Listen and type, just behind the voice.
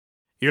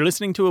You're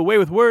listening to Away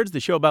with Words, the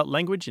show about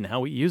language and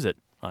how we use it.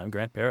 I'm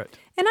Grant Barrett.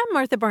 And I'm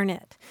Martha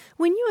Barnett.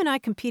 When you and I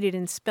competed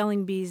in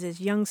spelling bees as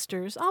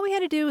youngsters, all we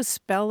had to do was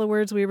spell the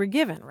words we were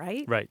given,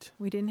 right? Right.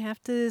 We didn't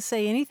have to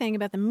say anything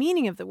about the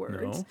meaning of the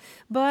words. No.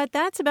 But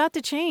that's about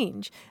to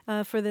change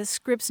for the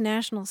Scripps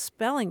National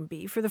Spelling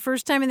Bee. For the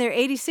first time in their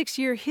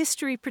 86-year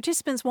history,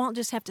 participants won't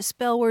just have to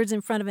spell words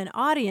in front of an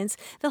audience.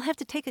 They'll have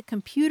to take a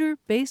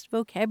computer-based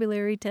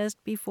vocabulary test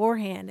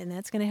beforehand, and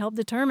that's going to help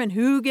determine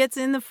who gets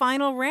in the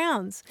final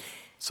rounds.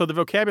 So the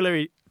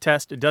vocabulary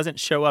test doesn't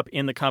show up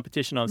in the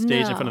competition on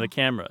stage in front of the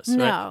cameras, right?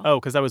 No. Oh,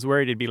 because I was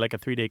worried it'd be like a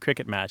 3-day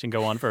cricket match and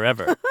go on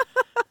forever.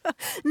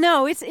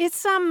 No,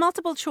 it's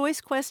multiple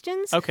choice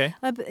questions. Okay.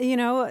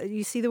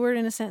 You see the word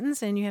in a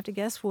sentence and you have to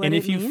guess what it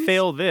means. And if you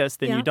fail this,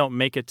 then you don't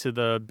make it to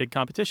the big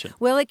competition.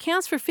 Well, it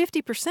counts for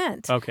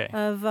 50% Okay.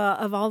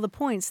 of all the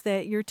points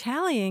that you're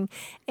tallying.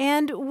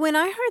 And when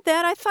I heard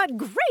that, I thought,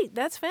 great,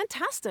 that's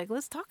fantastic.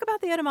 Let's talk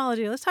about the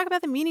etymology. Let's talk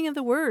about the meaning of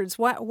the words.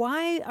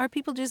 Why are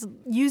people just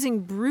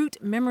using brute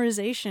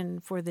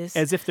memorization for this?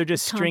 As if they're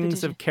just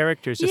strings of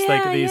characters, just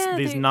like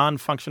these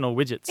non-functional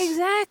widgets.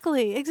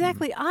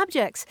 Exactly.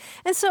 Objects.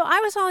 And so I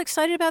was all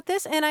excited about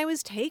this, and I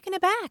was taken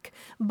aback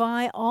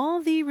by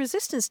all the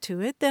resistance to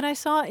it that I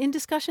saw in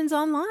discussions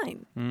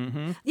online.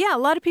 Mm-hmm. Yeah, a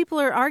lot of people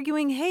are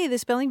arguing, hey, the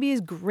spelling bee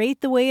is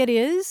great the way it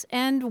is,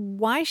 and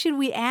why should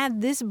we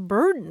add this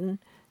burden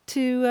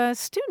to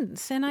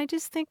students? And I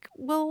just think,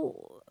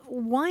 well,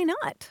 why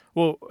not?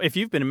 Well, if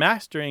you've been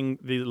mastering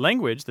the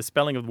language, the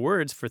spelling of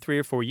words for 3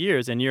 or 4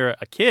 years, and you're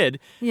a kid,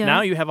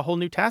 now you have a whole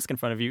new task in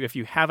front of you if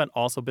you haven't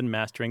also been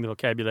mastering the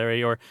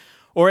vocabulary or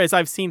as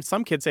I've seen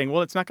some kids saying,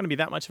 well, it's not going to be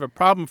that much of a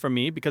problem for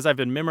me because I've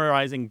been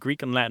memorizing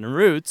Greek and Latin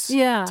roots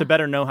to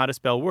better know how to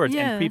spell words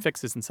and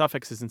prefixes and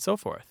suffixes and so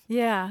forth.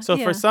 Yeah. So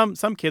for some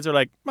kids are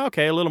like,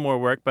 okay, a little more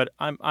work, but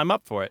I'm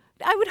up for it.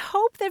 I would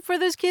hope that for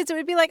those kids it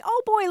would be like,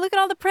 oh boy, look at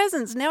all the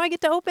presents. Now I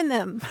get to open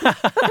them.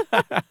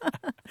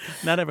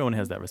 Not everyone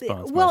has that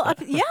response. Well,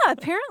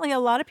 apparently a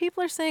lot of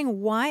people are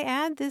saying, why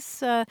add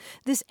this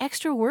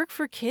extra work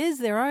for kids?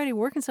 They're already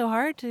working so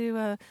hard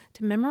to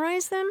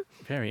memorize them.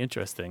 Very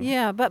interesting.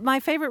 Yeah, but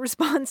my favorite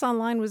response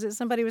online was that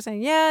somebody was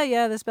saying,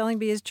 yeah, the spelling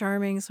bee is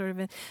charming, sort of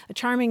a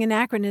charming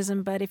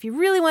anachronism, but if you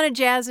really want to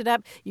jazz it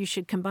up, you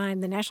should combine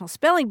the National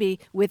Spelling Bee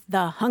with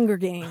the Hunger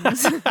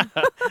Games.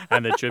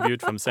 And the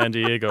tribute from San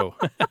Diego.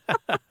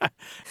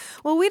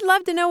 Well, we'd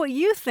love to know what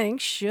you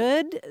think.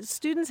 Should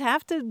students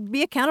have to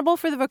be accountable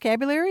for the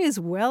vocabulary as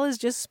well as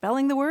just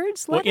spelling the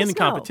words? Let us know.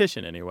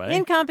 Competition, anyway.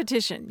 In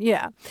competition,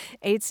 yeah.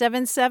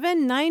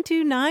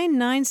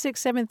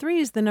 877-929-9673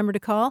 is the number to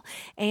call.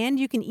 And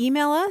you can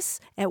email us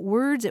at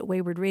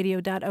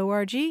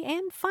words@waywardradio.org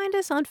and find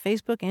us on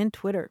Facebook and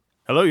Twitter.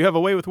 Hello, you have a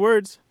way with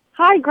words.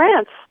 Hi,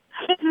 Grant.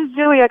 This is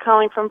Julia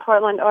calling from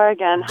Portland,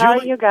 Oregon. How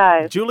are you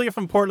guys? Julia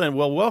from Portland.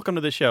 Well, welcome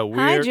to the show.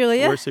 Hi,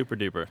 Julia. We're super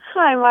duper.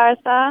 Hi,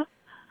 Martha.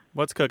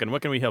 What's cooking?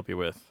 What can we help you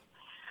with?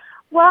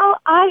 Well,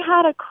 I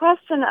had a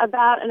question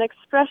about an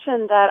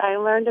expression that I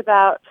learned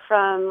about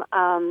from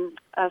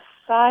a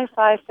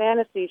sci-fi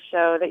fantasy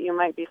show that you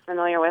might be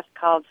familiar with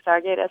called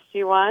Stargate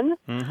SG-1.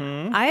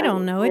 Mm-hmm. I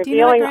don't know it. Do you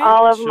know it, revealing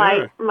all of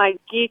Sure. my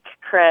geek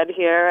cred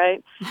here,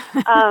 right?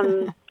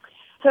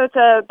 So it's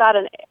about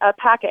a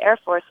pack of Air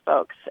Force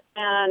folks,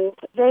 and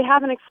they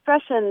have an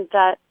expression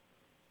that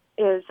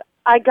is,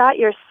 I got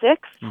your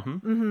six. Mm-hmm.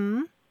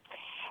 Mm-hmm.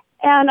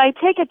 And I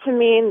take it to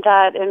mean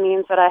that it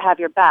means that I have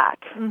your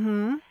back.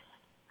 Mm-hmm.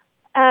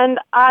 And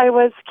I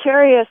was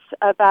curious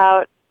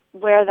about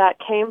where that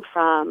came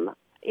from.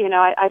 You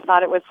know, I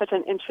thought it was such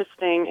an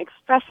interesting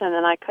expression,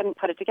 and I couldn't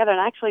put it together.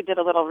 And I actually did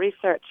a little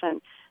research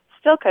and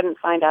still couldn't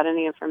find out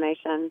any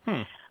information.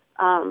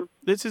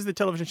 This is the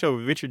television show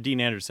with Richard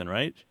Dean Anderson,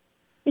 right?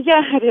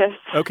 Yeah, it is.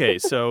 Okay,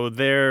 so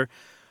they're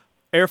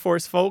Air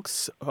Force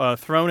folks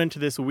thrown into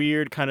this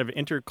weird kind of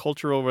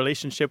intercultural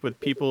relationship with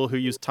people who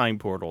use time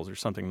portals or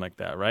something like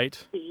that,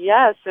 right?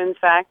 Yes, in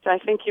fact, I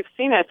think you've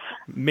seen it.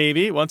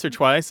 Maybe once or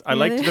twice. I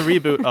liked the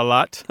reboot a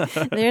lot.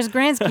 There's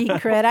Grant's geek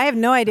cred. I have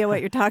no idea what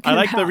you're talking I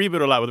about. like the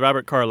reboot a lot with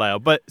Robert Carlyle.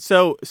 But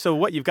so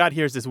what you've got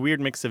here is this weird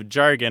mix of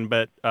jargon,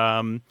 but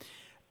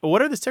what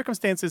are the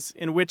circumstances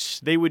in which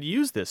they would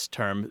use this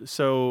term?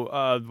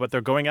 So what they're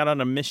going out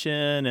on a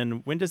mission,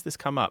 and when does this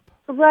come up?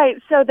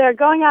 Right, so they're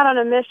going out on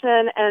a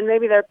mission, and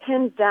maybe they're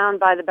pinned down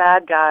by the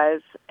bad guys,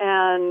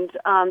 and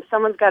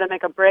someone's got to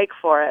make a break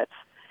for it.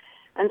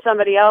 And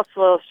somebody else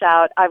will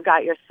shout, I've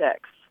got your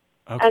six.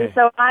 Okay. And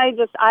so I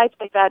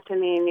take that to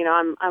mean, you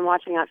know, I'm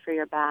watching out for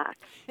your back.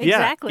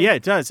 Exactly. Yeah,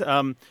 it does.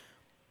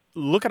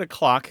 Look at a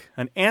clock,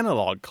 an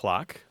analog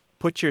clock.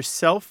 Put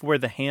yourself where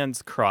the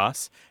hands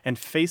cross and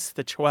face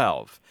the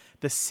 12.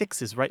 The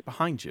 6 is right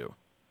behind you.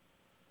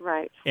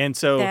 Right. And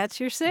so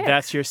that's your 6.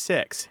 That's your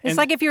 6. It's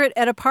like if you're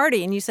at a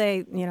party and you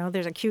say, you know,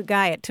 there's a cute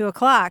guy at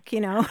 2:00, you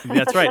know.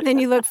 That's right. Then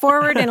you look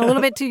forward and a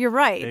little bit to your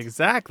right.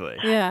 Exactly.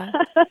 Yeah.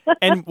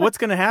 And what's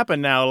going to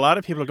happen now, a lot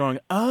of people are going,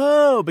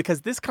 oh,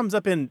 because this comes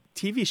up in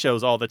TV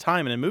shows all the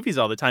time and in movies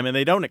all the time, and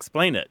they don't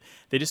explain it.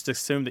 They just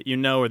assume that you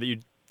know, or that you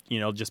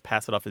just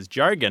pass it off as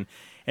jargon.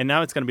 And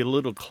now it's going to be a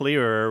little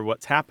clearer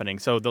what's happening.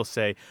 So they'll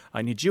say,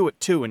 I need you at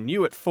 2 and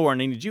you at 4,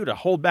 and I need you to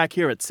hold back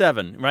here at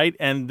 7, right?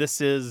 And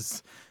this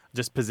is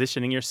just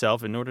positioning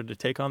yourself in order to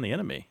take on the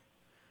enemy.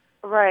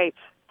 Right.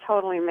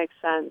 Totally makes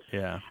sense.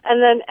 Yeah.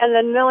 And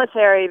then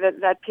military,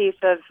 that piece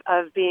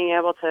of being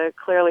able to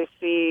clearly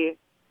see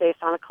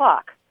based on a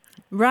clock.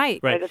 Right.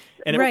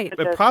 And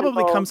it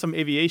probably comes from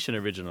aviation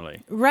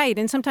originally. Right.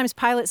 And sometimes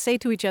pilots say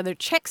to each other,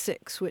 check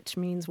 6, which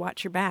means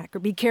watch your back or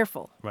be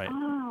careful. Right.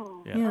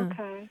 Oh, yeah.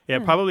 Okay. Yeah,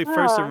 probably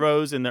first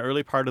arose in the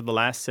early part of the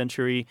last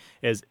century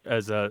as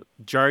a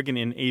jargon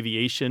in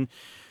aviation.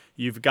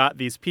 You've got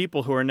these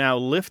people who are now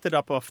lifted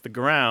up off the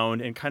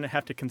ground and kind of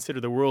have to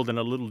consider the world in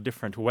a little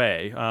different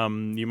way.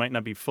 You might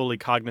not be fully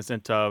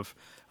cognizant of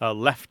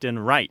left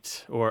and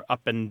right or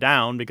up and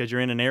down because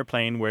you're in an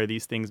airplane where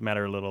these things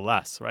matter a little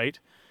less, right?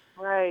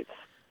 Right.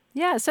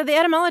 Yeah, so the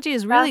etymology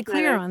is really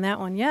clear on that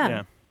one,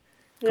 yeah.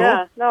 Cool.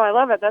 Yeah, no, I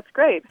love it. That's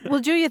great. Well,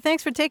 Julia,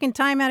 thanks for taking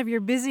time out of your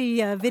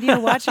busy video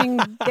watching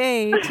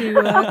day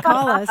to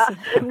call us.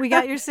 We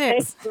got your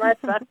 6.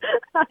 Thanks, Martha.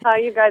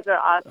 You guys are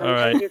awesome. All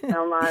right. Thank you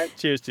so much.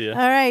 Cheers to you. All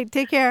right,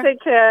 take care.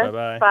 Take care.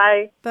 Bye-bye.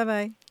 Bye.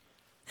 Bye-bye.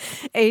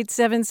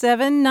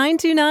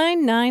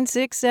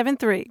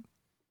 877-929-9673.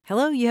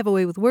 Hello, you have a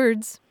way with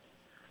words.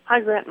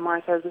 Hi, Grant and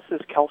Martha. This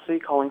is Kelsey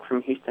calling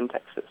from Houston,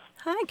 Texas.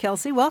 Hi,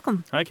 Kelsey.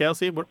 Welcome. Hi,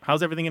 Kelsey.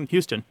 How's everything in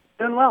Houston?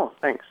 Doing well,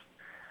 thanks.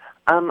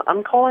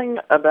 I'm calling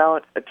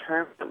about a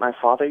term that my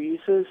father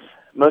uses.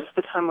 Most of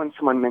the time when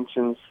someone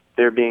mentions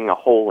there being a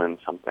hole in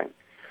something,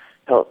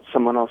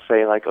 someone will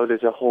say, like, oh,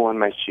 there's a hole in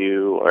my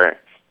shoe or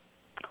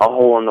a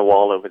hole in the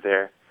wall over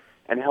there.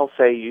 And he'll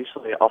say,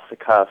 usually off the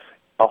cuff,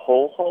 a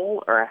whole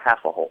hole or a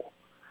half a hole.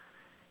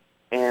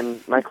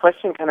 And my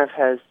question kind of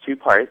has 2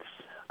 parts.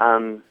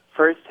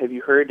 First, have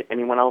you heard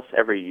anyone else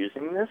ever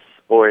using this?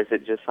 Or is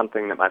it just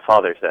something that my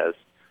father says,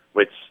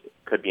 which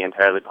could be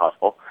entirely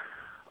possible?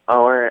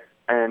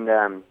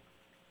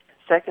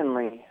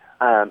 Secondly,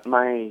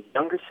 my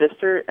younger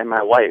sister and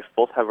my wife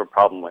both have a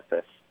problem with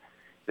this.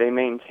 They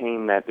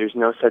maintain that there's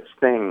no such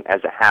thing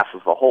as a half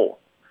of a hole.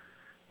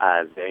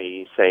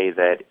 They say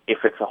that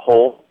if it's a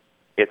hole,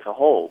 it's a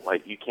hole.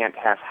 Like, you can't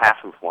have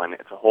half of one.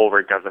 It's a hole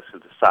regardless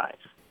of the size.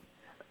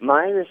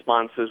 My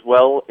response is,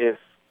 well, if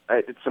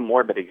it's a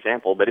morbid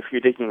example, but if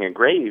you're digging a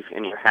grave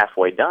and you're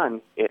halfway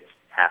done, it's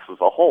half of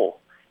a hole.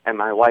 And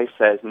my wife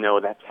says, no,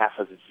 that's half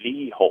of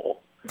the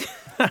hole.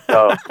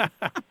 So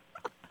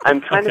I'm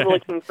kind of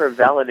looking for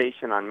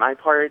validation on my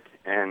part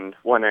and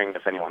wondering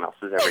if anyone else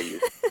has ever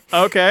used it.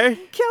 Okay.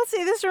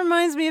 Kelsey, this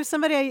reminds me of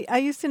somebody I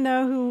used to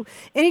know who,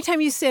 anytime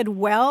you said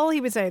well,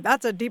 he would say,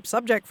 that's a deep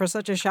subject for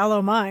such a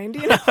shallow mind.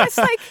 It's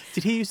like...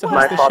 Did he used to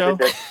My host the father show?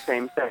 does the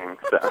same thing,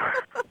 so...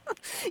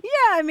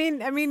 Yeah, I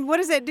mean, what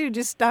does that do?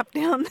 Just stop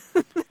down?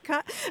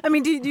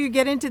 Do you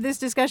get into this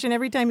discussion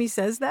every time he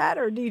says that,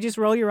 or do you just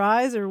roll your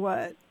eyes, or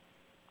what?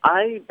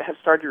 I have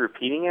started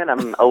repeating it.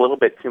 I'm a little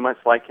bit too much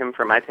like him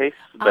for my taste,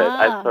 but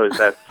I suppose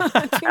that's...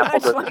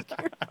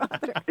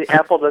 The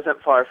apple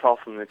doesn't far fall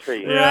from the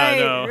tree.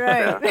 Yeah,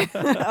 right.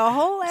 A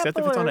whole apple. Except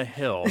if it's on a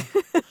hill.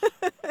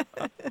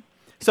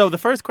 So the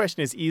first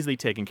question is easily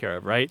taken care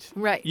of, right?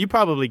 Right. You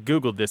probably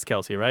Googled this,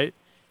 Kelsey, right?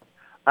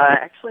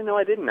 Actually, no,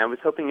 I didn't. I was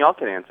hoping y'all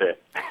could answer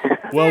it.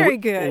 Well, very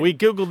good. We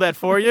Googled that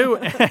for you,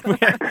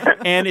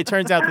 and it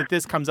turns out that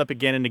this comes up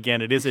again and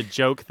again. It is a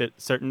joke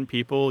that certain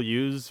people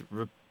use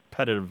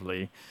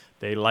repetitively.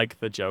 They like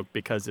the joke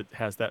because it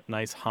has that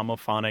nice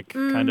homophonic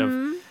kind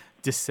of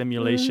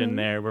dissimulation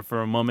there where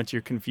for a moment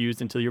you're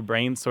confused until your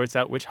brain sorts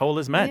out which hole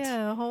is meant.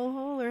 Yeah, a whole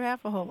hole or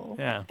half a hole.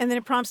 Yeah. And then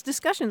it prompts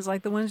discussions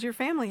like the ones your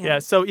family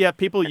has. Yeah,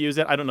 people use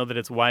it. I don't know that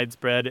it's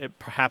widespread.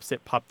 Perhaps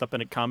it popped up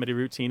in a comedy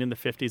routine in the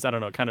 50s. I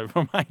don't know. It kind of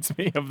reminds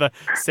me of the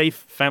safe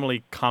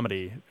family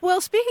comedy. Well,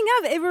 speaking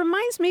of, it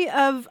reminds me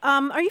of,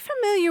 are you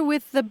familiar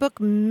with the book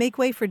Make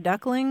Way for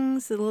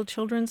Ducklings, the little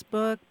children's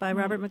book by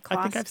Robert McCloskey?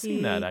 I think I've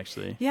seen that,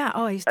 actually. Yeah.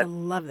 Oh, I used to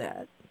love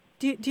that.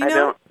 Do you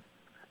know?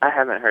 I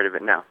haven't heard of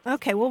it, no.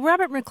 Okay, well,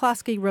 Robert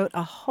McCloskey wrote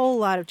a whole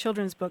lot of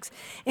children's books,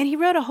 and he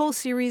wrote a whole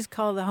series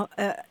called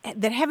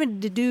that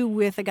having to do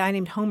with a guy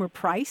named Homer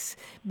Price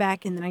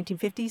back in the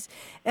 1950s.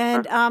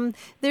 And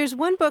there's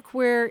one book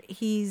where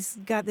he's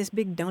got this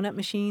big donut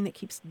machine that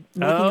keeps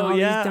making all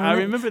these donuts. I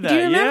remember that. Do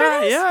you remember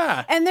this?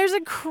 Yeah. And there's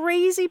a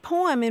crazy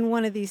poem in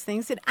one of these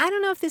things that I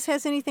don't know if this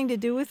has anything to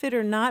do with it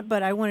or not,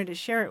 but I wanted to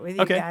share it with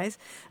you guys.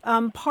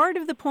 Part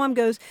of the poem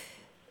goes,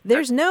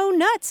 there's no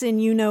nuts in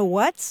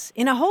you-know-whats.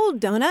 In a whole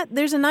donut,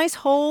 there's a nice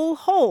whole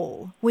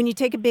hole. When you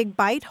take a big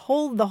bite,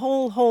 hold the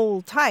whole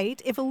hole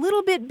tight. If a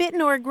little bit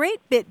bitten or a great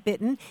bit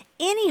bitten,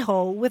 any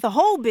hole with a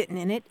hole bitten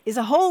in it is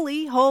a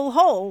holy whole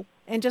hole,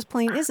 and just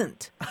plain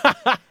isn't.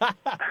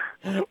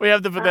 We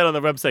have to put that on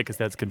the website because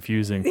that's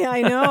confusing. Yeah,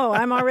 I know.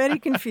 I'm already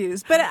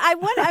confused. But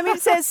it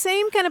says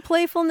same kind of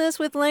playfulness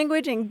with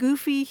language and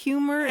goofy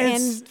humor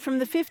and from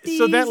the 50s.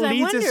 So that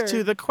leads us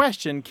to the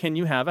question, can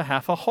you have a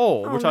half a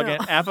hole? We're talking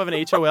half of an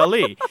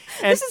HOLE.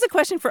 This is a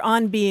question for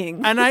On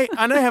Being. And I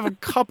have a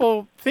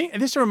couple things.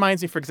 This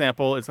reminds me, for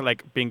example, it's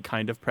like being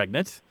kind of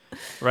pregnant.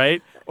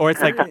 right? Or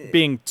it's like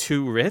being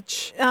too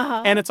rich.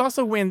 And it's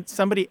also when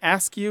somebody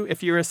asks you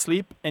if you're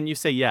asleep and you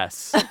say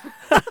yes.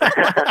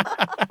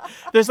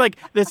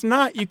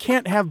 You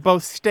can't have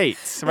both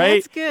states,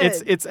 right? That's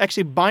good. It's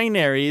actually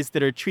binaries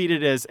that are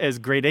treated as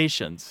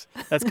gradations.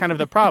 That's kind of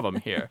the problem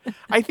here.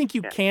 I think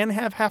you can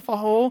have half a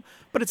whole,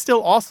 but it's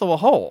still also a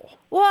whole.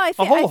 Well, I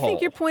whole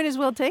think your point is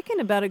well taken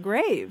about a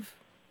grave.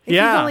 If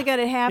Yeah. you've only got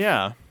it half,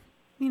 Yeah.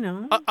 you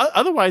know.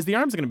 Otherwise, the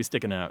arms are going to be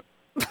sticking out.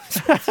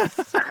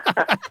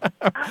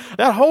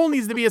 That hole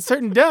needs to be a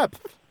certain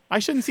depth. I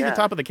shouldn't see the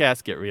top of the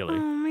casket, really. Oh,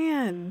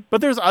 man.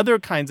 But there's other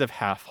kinds of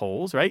half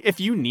holes, right? If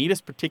you need a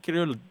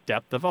particular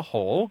depth of a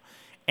hole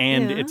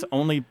and it's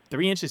only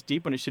 3 inches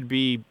deep when it should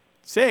be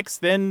 6,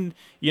 then,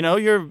 you're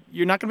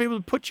not going to be able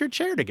to put your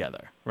chair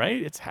together,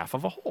 right? It's half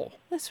of a hole.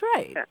 That's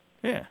right.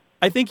 Yeah.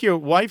 I think your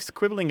wife's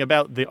quibbling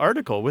about the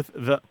article with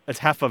it's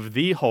half of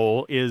the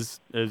hole is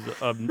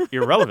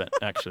irrelevant,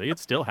 actually.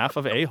 It's still half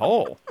of a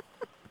hole.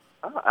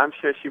 Oh, I'm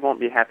sure she won't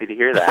be happy to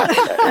hear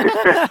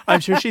that.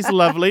 I'm sure she's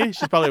lovely.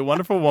 She's probably a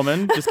wonderful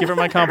woman. Just give her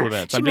my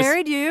compliments. She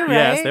married you, right?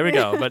 Yes, there we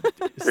go. But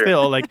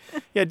still, don't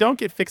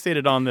get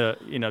fixated on the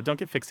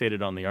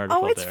article.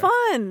 Oh, it's there.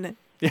 fun.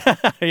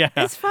 Yeah.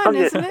 It's fun,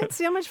 isn't it?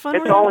 See how much fun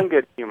It's we all have? in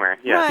good humor.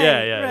 Yeah.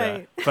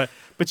 Right. Yeah.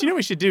 But you know what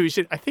we should do?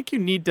 I think you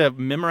need to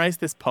memorize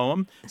this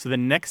poem so the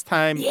next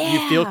time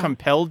you feel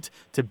compelled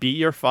to be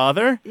your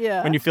father,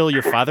 when you feel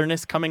your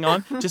fatherness coming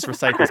on, just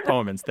recite this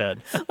poem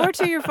instead. Or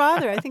to your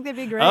father. I think that'd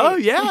be great. Oh,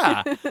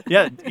 yeah.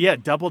 Yeah,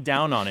 double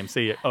down on him.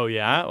 Say, oh,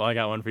 yeah? Well, I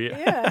got one for you.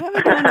 Yeah, have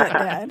a go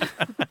at Dad.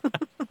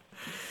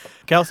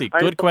 Kelsey,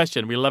 good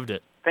question. We loved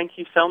it. Thank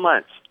you so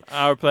much.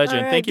 Our pleasure.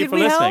 All right, Thank you did for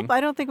we listening. Help?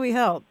 I don't think we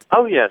helped.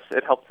 Oh, yes.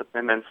 It helps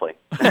immensely.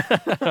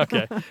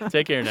 Okay.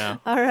 Take care now.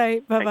 All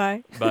right.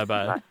 Bye-bye.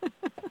 Bye-bye.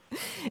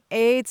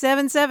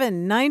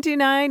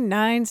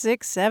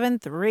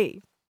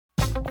 877-929-9673.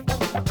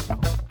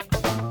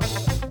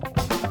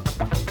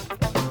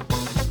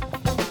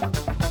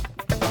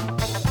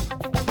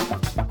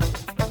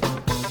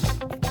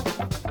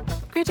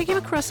 Grant, I came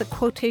across a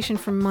quotation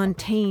from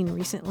Montaigne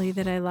recently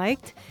that I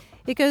liked.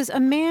 It goes, "A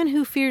man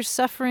who fears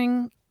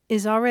suffering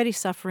is already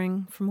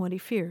suffering from what he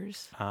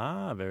fears."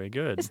 Ah, very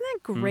good. Isn't that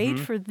great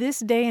for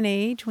this day and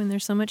age when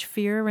there's so much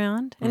fear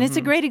around? And it's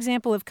a great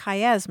example of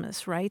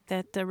chiasmus, right?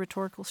 That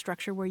rhetorical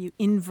structure where you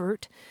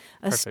invert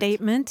a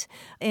statement.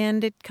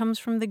 And it comes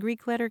from the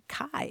Greek letter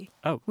chi,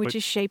 which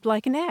is shaped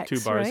like an X.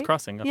 2 bars right?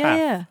 crossing a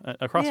path,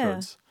 a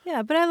crossroads.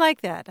 Yeah, but I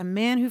like that. A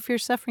man who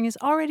fears suffering is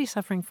already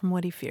suffering from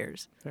what he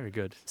fears. Very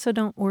good. So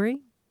don't worry.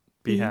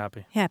 Be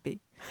happy. Happy.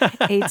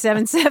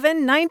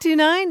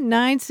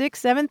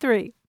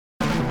 877-929-9673.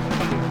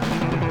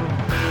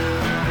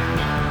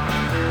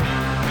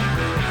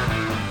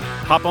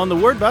 Hop on the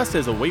word bus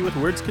as Away with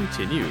Words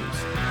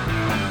continues.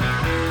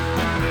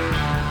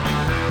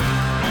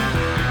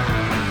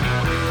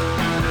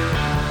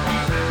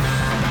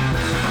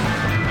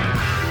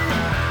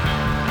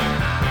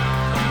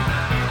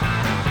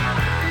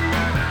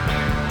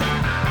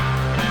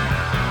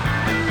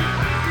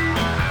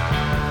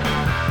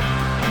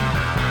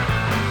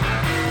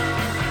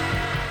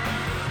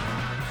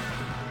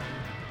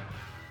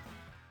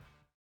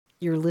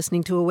 You're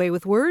listening to Away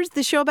with Words,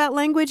 the show about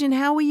language and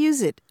how we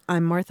use it.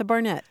 I'm Martha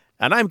Barnett.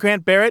 And I'm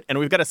Grant Barrett, and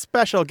we've got a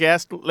special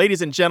guest,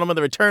 ladies and gentlemen,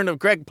 the return of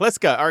Greg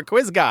Pliska, our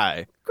quiz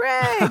guy.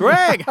 Greg!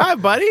 Greg, hi,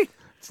 buddy.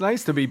 It's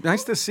nice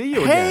to see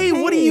you Hey,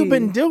 again. what have you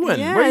been doing?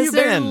 Yeah, Where have you is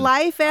there been?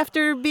 life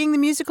after being the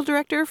musical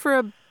director for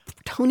a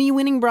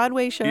Tony-winning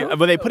Broadway show? Yeah,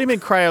 but they put him in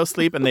cryo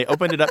sleep, and they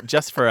opened it up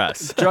just for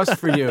us. Just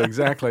for you,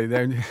 exactly.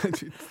 They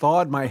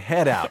thawed my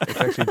head out.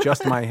 It's actually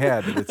just my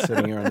head that's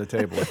sitting here on the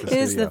table at the It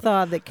is studio. the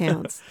thought that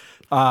counts.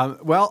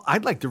 Well,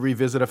 I'd like to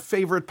revisit a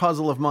favorite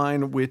puzzle of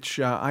mine, which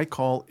I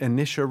call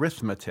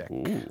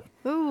initiarithmetic.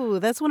 Ooh,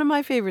 that's one of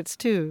my favorites,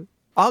 too.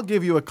 I'll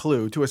give you a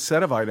clue to a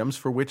set of items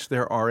for which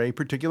there are a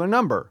particular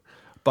number,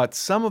 but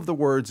some of the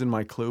words in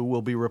my clue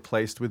will be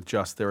replaced with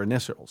just their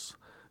initials.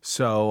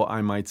 So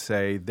I might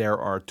say there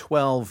are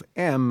 12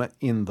 M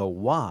in the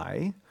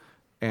Y,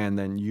 and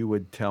then you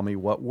would tell me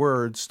what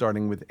words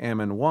starting with M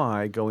and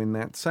Y go in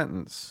that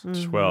sentence.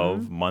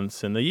 12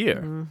 months in the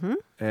year.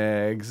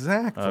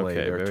 Exactly. Okay,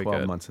 there are very 12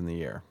 good. months in the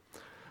year.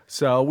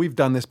 So we've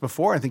done this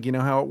before. I think you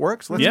know how it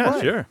works. Let's Yeah,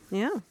 play. sure.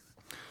 Yeah.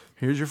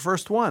 Here's your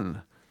first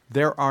one.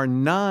 There are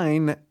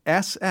 9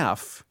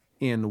 SF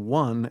in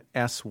 1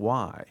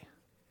 SY.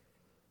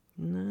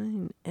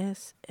 9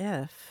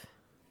 SF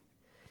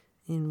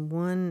in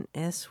 1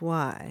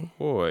 SY.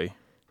 Boy.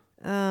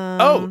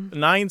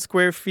 9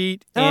 square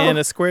feet in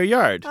a square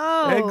yard.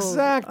 Oh.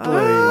 Exactly.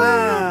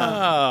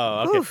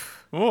 Wow. Oh, okay.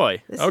 Oof.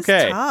 Boy. This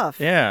okay. is tough.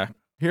 Yeah.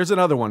 Here's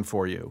another one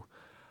for you.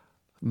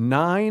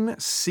 9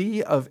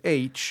 C of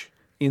H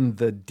in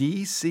the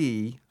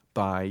DC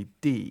by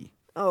D.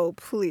 Oh,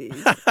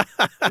 please.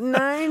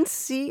 9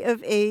 C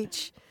of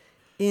H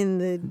in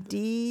the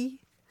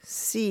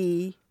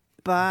DC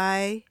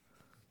by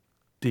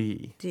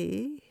D.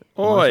 D.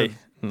 Boy.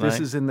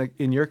 This is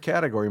in your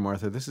category,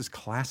 Martha. This is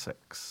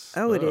classics.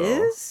 Oh, it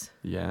is?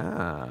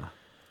 Yeah.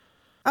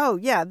 Oh,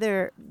 yeah,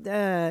 they're,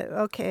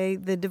 okay,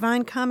 the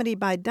Divine Comedy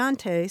by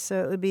Dante,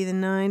 so it would be the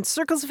 9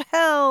 Circles of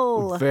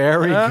Hell.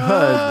 Very good.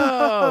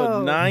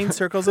 Oh, 9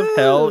 Circles of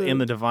Hell in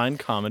the Divine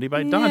Comedy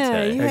by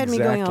Dante. Yeah, you had me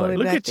going all the way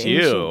Look back at to you.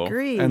 ancient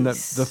Greece. And the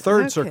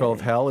third circle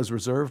of hell is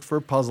reserved for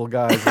puzzle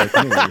guys like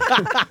me.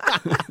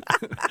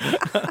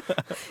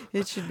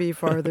 It should be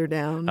farther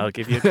down. I'll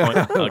give you a coin.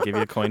 I'll give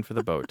you a coin for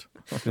the boat.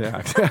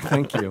 Yeah,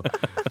 thank you.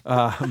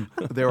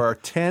 There are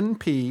 10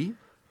 P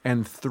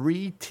and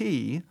 3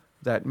 T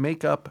that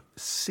make up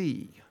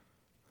C.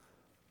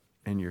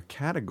 And your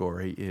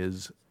category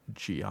is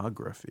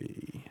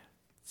geography.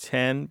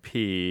 10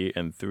 P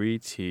and 3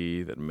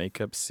 T that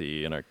make up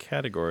C, and our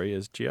category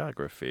is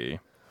geography.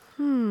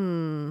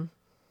 10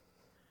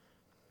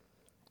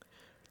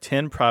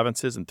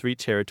 provinces and 3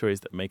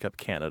 territories that make up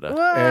Canada.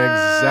 Whoa,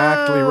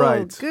 Exactly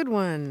right. Good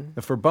one.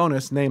 For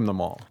bonus, name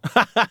them all.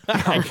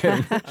 I'm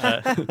kidding.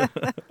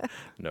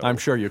 No. I'm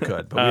sure you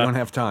could, but we don't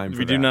have time for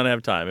We that. do not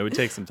have time. It would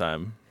take some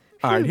time.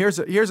 All right, here's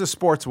a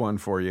sports one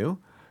for you.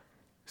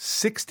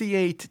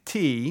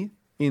 68T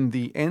in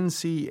the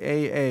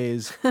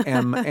NCAA's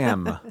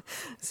MM.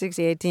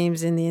 68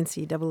 teams in the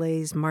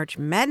NCAA's March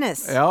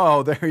Madness.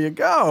 Oh, there you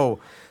go.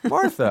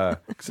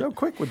 Martha, so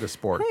quick with the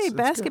sports. Hey, It's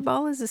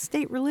basketball is a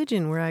state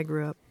religion where I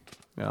grew up.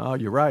 good. Oh,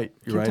 you're right.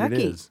 You're right, it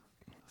Kentucky. is.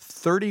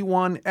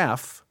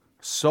 31F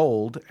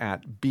sold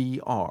at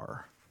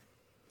BR.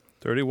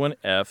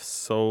 31F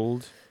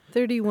sold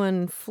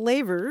 31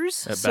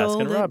 flavors. at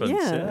sold Baskin-Robbins.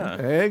 Yeah.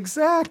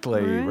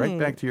 Exactly. Right Right.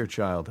 back to your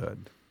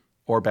childhood.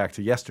 Or back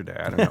to yesterday.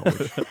 I don't know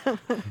which it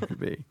could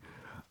be.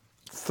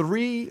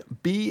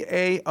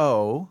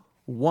 3BAO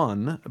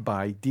won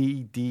by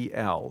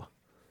DDL.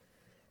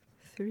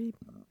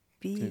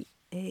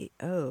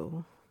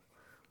 3BAO.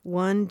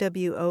 1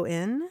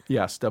 WON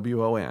Yes,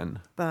 WON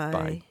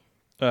by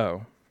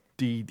Oh.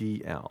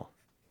 DDL.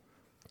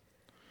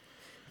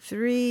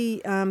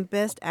 3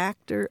 Best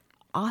Actor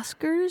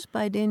Oscars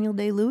by Daniel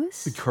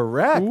Day-Lewis.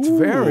 Correct.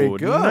 Very Ooh,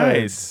 good.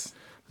 Nice.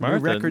 New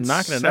Martha, record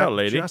knocking it set out,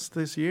 lady. just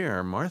this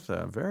year.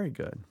 Martha, very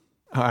good.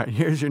 All right,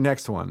 here's your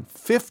next one.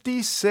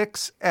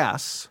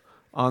 56S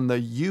on the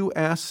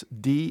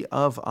USD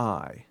of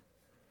I.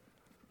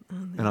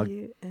 And I'll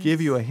give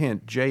you a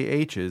hint.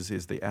 JH's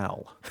is the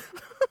L.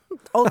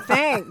 Oh,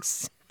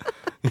 thanks.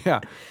 Yeah,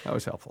 that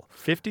was helpful.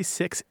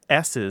 56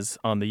 S's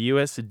on the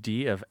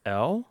USD of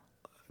L?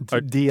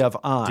 D of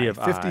I. D of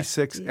I.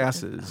 56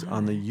 S's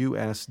on the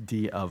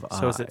USD of I.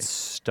 So is it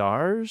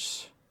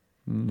stars?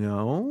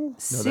 No.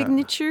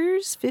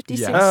 Signatures,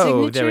 56 Yes.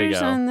 Oh, there we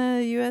signatures go. on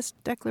the U.S.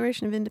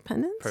 Declaration of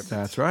Independence.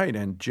 That's right.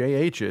 And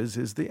JH's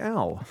is the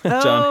L.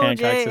 John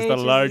Hancock's is the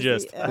JH's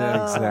largest.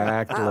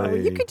 Exactly. Oh,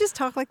 you could just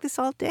talk like this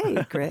all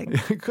day, Greg.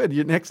 Good.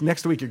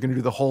 Next week, you're going to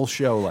do the whole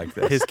show like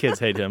this. His kids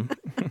hate him.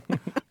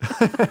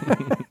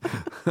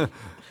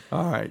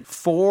 All right.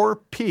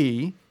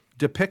 4P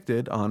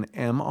depicted on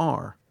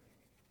MR.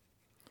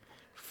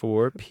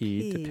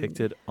 4P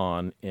depicted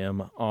on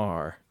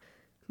MR.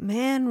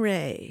 Man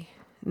Ray.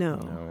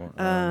 No.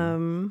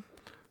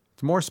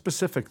 It's more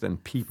specific than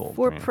people.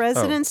 4 Grant.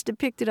 presidents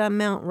depicted on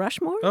Mount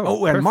Rushmore.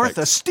 Oh, and perfect.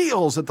 Martha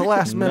steals at the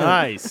last minute.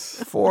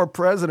 Nice. 4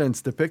 presidents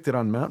depicted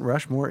on Mount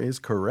Rushmore is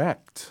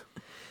correct.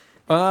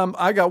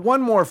 I got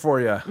one more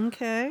for you.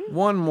 Okay.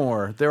 One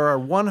more. There are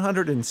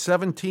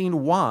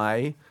 117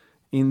 Y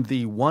in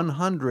the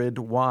 100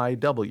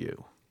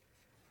 YW.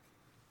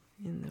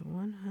 In the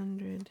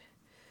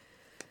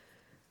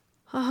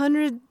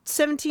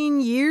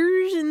 117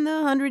 years in the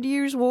 100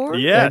 Years War.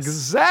 Yes.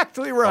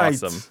 Exactly right.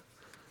 Awesome.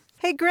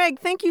 Hey, Greg,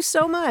 thank you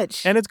so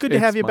much. And it's good to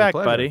It's have you my back,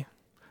 pleasure. buddy.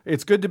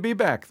 It's good to be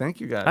back.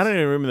 Thank you, guys. I don't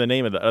even remember the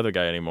name of the other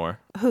guy anymore.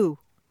 Who?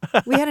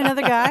 We had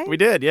another guy? We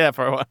did, yeah,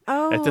 for a while.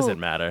 Oh. It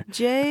doesn't matter.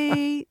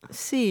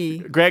 J.C.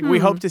 Greg, we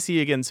hope to see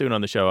you again soon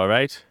on the show, all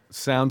right?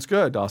 Sounds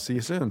good. I'll see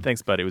you soon.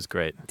 Thanks, buddy. It was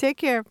great. Take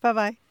care.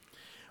 Bye-bye.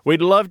 We'd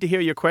love to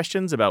hear your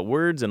questions about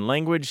words and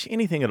language,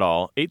 anything at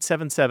all.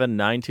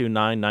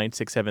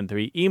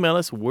 877-929-9673. Email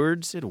us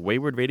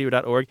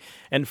words@waywardradio.org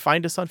and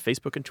find us on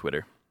Facebook and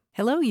Twitter.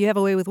 Hello, you have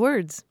a way with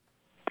words.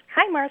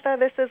 Hi, Martha.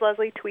 This is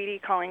Leslie Tweedy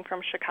calling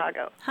from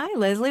Chicago. Hi,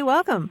 Leslie.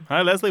 Welcome.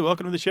 Hi, Leslie.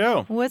 Welcome to the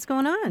show. What's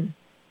going on?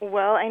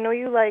 Well, I know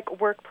you like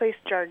workplace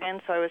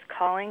jargon, so I was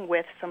calling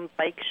with some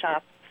bike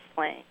shop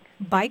slang.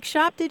 Bike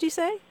shop, did you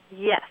say?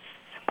 Yes.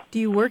 Do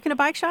you work in a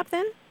bike shop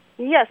then?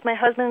 Yes, my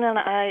husband and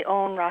I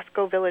own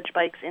Roscoe Village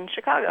Bikes in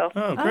Chicago.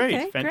 Oh, great.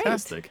 Okay, great.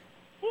 Fantastic.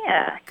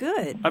 Yeah,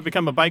 Good. I've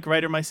become a bike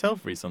rider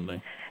myself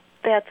recently.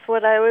 that's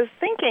what I was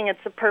thinking. It's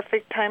a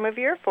perfect time of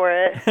year for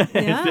it.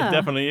 Yeah. It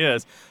definitely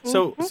is.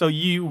 So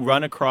you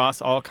run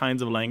across all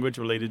kinds of language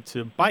related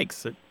to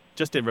bikes.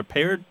 Just a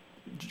repair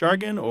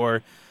jargon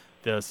or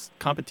the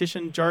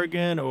competition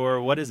jargon,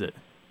 or what is it?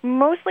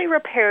 Mostly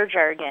repair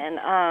jargon.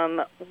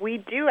 We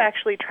do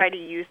actually try to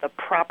use the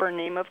proper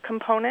name of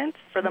components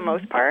for the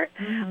most part.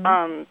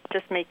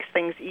 Just makes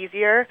things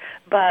easier.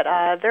 But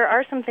there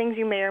are some things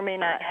you may or may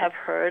not have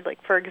heard.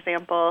 Like, for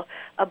example,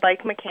 a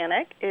bike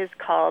mechanic is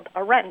called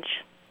a wrench.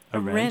 A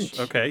wrench.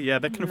 Okay, yeah,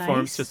 that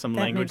conforms Nice. to some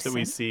That language makes that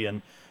we sense. see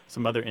in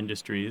some other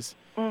industries.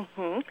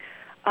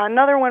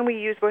 Another one we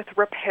use with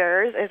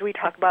repairs is we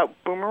talk about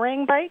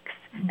boomerang bikes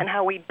and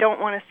how we don't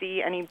want to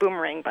see any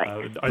boomerang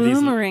bikes.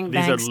 Boomerang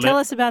bikes. Tell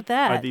us about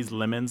that. Are these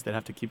lemons that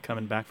have to keep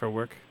coming back for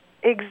work?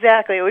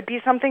 Exactly. It would be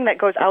something that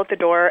goes out the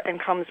door and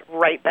comes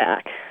right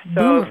back.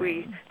 So if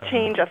we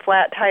change a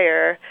flat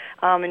tire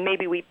and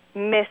maybe we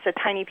miss a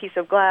tiny piece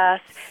of glass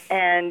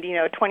and,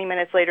 20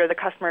 minutes later the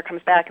customer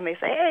comes back and they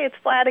say, hey, it's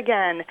flat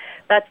again,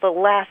 that's the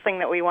last thing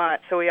that we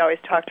want. So we always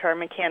talk to our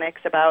mechanics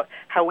about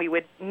how we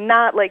would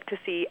not like to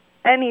see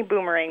any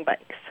boomerang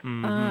bikes.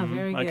 Oh,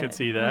 very good. I could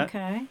see that.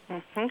 Okay.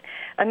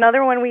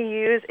 Another one we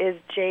use is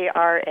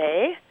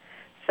JRA.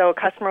 So a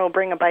customer will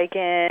bring a bike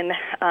in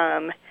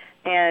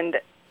and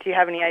do you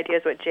have any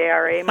ideas what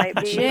JRA might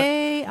be?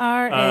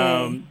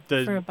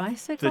 JRA for a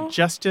bicycle? The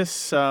Justice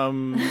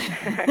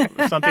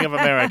something of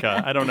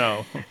America. I don't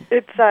know.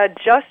 It's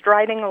just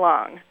riding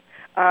along.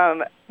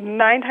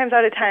 9 times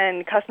out of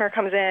 10, customer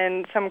comes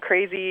in, some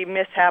crazy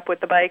mishap with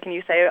the bike, and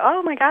you say,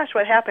 oh my gosh,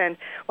 what happened?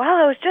 Well,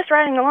 I was just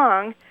riding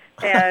along.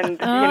 And,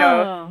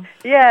 so,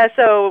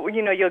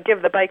 you'll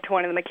give the bike to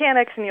one of the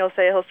mechanics, and he'll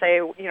say,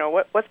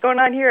 what's going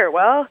on here?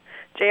 Well,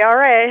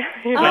 JRA.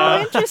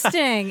 Oh,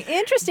 interesting.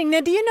 Interesting. Now,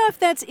 do you know if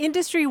that's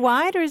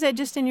industry-wide, or is that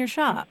just in your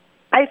shop?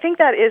 I think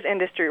that is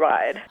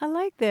industry-wide. I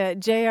like that,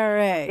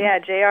 JRA. Yeah,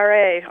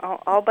 JRA,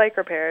 all bike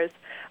repairs.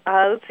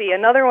 Let's see,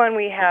 another one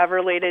we have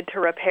related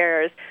to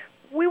repairs.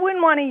 We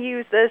wouldn't want to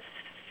use this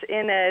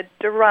in a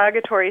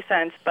derogatory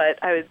sense, but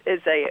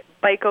is a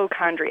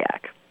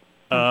bikochondriac.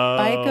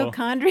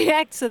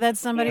 Bikochondriac? So that's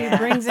somebody who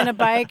brings in a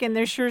bike and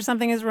they're sure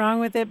something is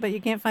wrong with it, but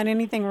you can't find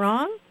anything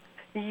wrong?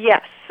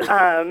 Yes,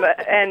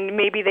 and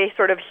maybe they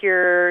sort of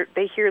hear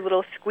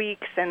little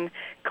squeaks and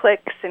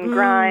clicks and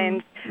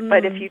grinds,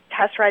 but if you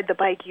test ride the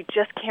bike, you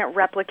just can't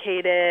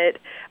replicate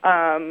it.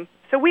 So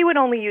we would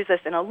only use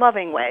this in a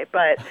loving way,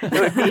 but it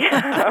would be,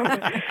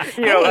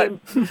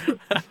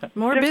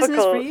 more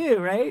business for you,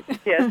 right?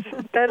 Yes,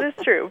 that is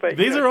true. But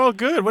these are all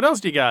good. What else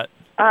do you got?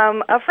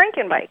 A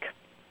Frankenbike.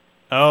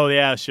 Oh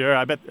yeah, sure.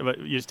 I bet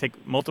you just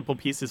take multiple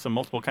pieces from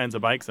multiple kinds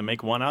of bikes and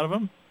make one out of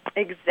them.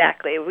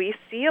 Exactly. We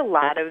see a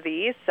lot of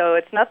these, so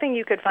it's nothing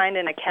you could find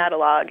in a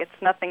catalog. It's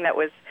nothing that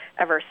was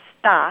ever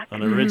stock.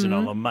 An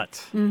original, a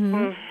mutt.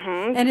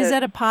 And is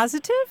that a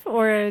positive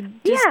or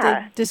just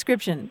a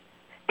description?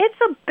 It's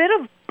a bit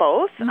of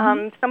both.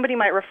 Somebody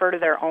might refer to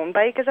their own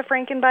bike as a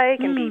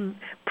Frankenbike and be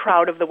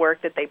proud of the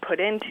work that they put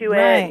into it.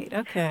 Right,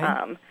 okay.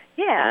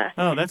 Yeah.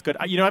 Oh, that's good.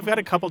 I've got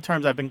a couple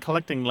terms. I've been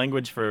collecting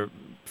language for,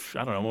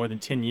 more than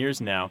 10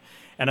 years now,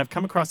 and I've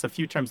come across a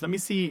few terms. Let me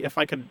see if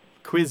I could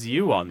quiz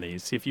you on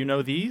these, see if you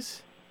know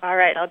these. All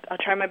right, I'll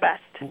try my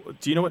best.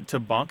 Do you know what to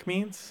bonk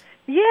means?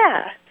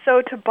 Yeah.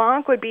 So to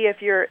bonk would be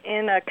if you're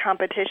in a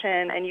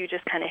competition and you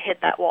just kind of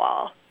hit that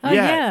wall. Oh,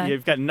 yeah.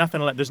 You've got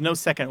nothing left. There's no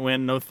second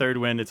wind, no third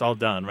wind. It's all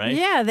done, right?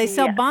 Yeah, they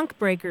sell bonk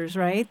breakers,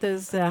 right?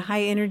 Those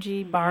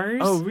high-energy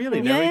bars. Oh,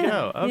 really? There we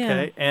go.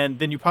 Okay. Yeah. And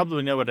then you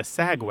probably know what a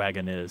sag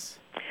wagon is.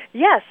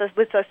 Yes,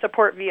 it's a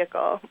support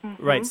vehicle.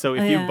 Right, so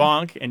if you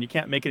bonk and you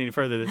can't make it any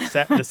further,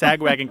 the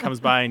sag wagon comes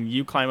by and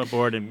you climb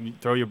aboard and you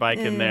throw your bike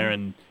in there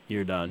and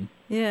you're done.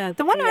 Yeah,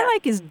 the one I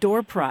like is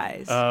door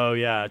prize. Oh,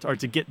 yeah, or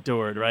to get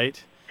doored,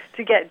 right?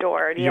 To get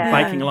doored, You're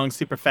biking along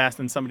super fast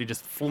and somebody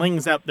just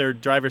flings out their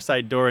driver's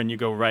side door and you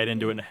go right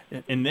into it.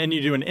 And then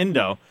you do an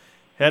endo.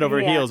 Head over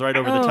heels, right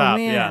over the top.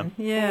 Man.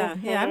 Yeah.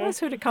 I once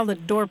heard it called a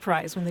door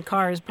prize when the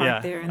car is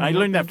parked there. And I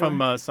learned that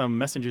from some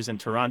messengers in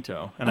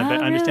Toronto, and I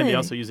understand they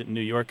also use it in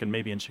New York and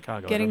maybe in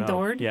Chicago. Getting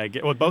doored? Yeah,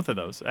 both of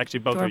those.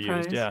 Actually, both door are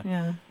prize, used.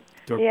 Yeah.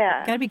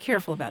 Got to be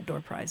careful about door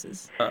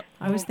prizes. I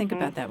always think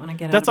about that when I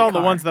get out That's of all the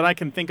car. the ones that I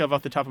can think of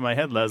off the top of my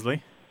head,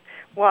 Leslie.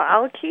 Well,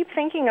 I'll keep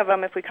thinking of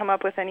them if we come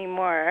up with any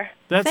more.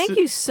 Thank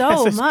you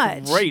so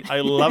much. Great. I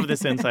love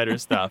this insider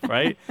stuff,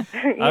 right?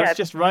 I was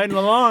just riding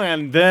along,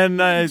 and then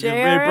it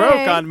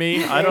broke on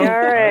me. I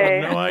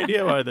have no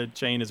idea why the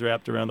chain is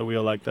wrapped around the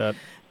wheel like that.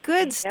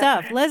 Good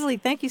stuff. Leslie,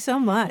 thank you so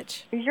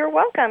much. You're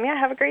welcome. Yeah,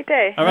 have a great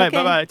day. All right,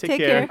 bye-bye. Take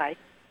care. Bye.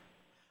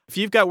 If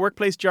you've got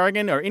workplace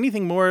jargon or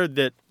anything more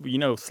that,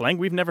 slang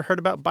we've never heard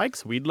about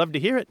bikes, we'd love to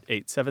hear it.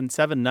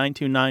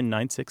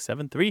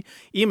 877-929-9673.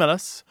 Email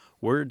us,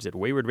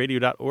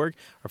 words@waywardradio.org,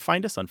 or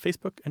find us on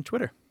Facebook and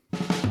Twitter.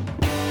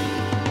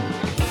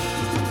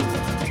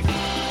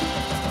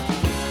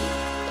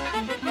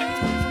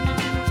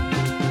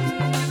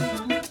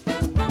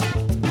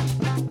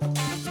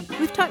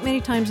 We've talked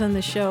many times on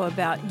the show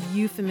about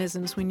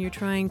euphemisms when you're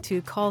trying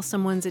to call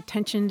someone's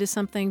attention to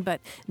something,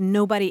 but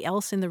nobody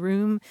else in the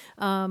room.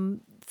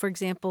 For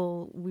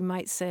example, we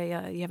might say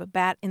you have a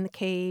bat in the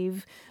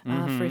cave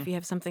for if you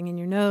have something in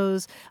your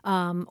nose,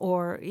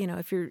 or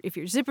if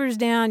your zipper's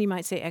down, you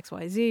might say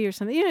XYZ or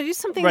something. Just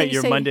something. Right, that you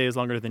your say, Monday is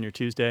longer than your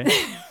Tuesday.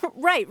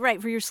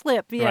 right, for your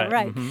slip. Yeah,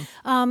 right.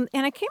 And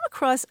I came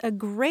across a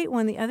great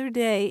one the other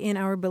day in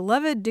our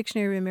beloved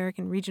Dictionary of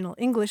American Regional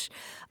English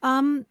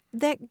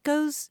that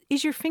goes,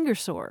 "Is your finger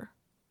sore?"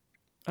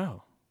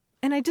 Oh.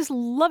 And I just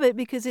love it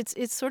because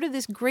it's sort of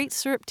this great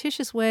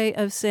surreptitious way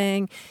of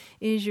saying,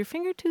 is your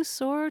finger too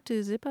sore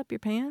to zip up your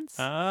pants?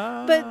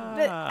 But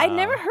I'd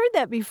never heard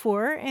that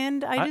before,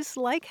 and I just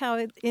like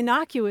how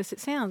innocuous it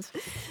sounds.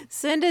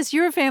 Send us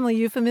your family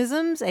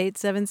euphemisms,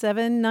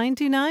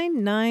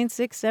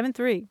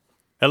 877-929-9673.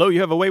 Hello, you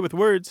have a way with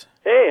words.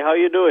 Hey, how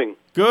you doing?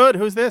 Good.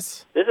 Who's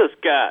this? This is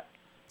Scott.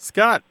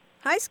 Scott.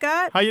 Hi,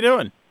 Scott. How you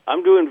doing?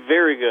 I'm doing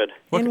very good.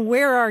 And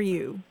where are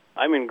you?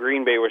 I'm in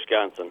Green Bay,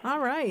 Wisconsin. All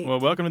right. Well,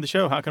 welcome to the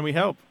show. How can we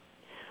help?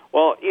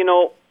 Well, you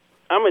know,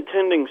 I'm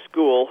attending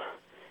school,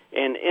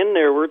 and in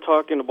there we're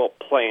talking about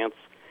plants,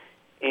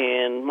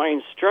 and my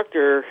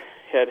instructor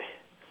had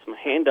some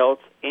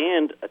handouts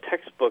and a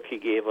textbook he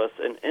gave us,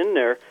 and in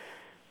there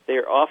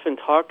they're often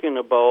talking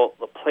about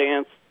the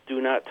plants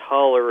do not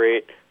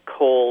tolerate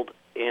cold,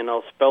 and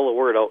I'll spell the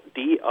word out,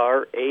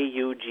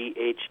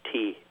 DRAUGHTS.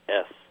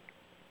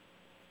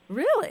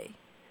 Really?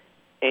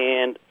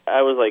 And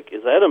I was like,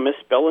 is that a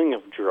misspelling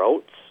of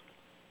droughts?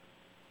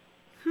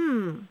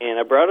 And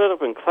I brought it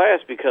up in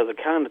class because the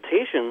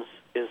connotations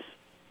is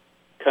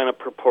kind of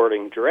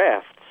purporting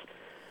drafts,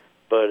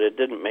 but it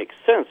didn't make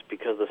sense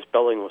because the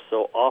spelling was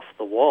so off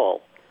the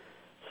wall.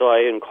 So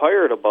I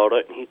inquired about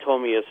it, and he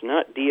told me it's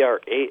not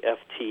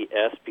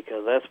DRAFTS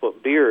because that's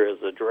what beer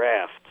is, a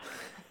draft.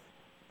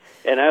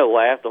 And I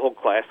laughed, the whole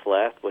class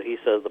laughed, but he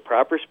says the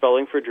proper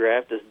spelling for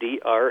draft is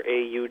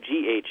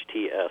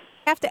DRAUGHTS.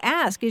 I have to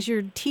ask, is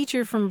your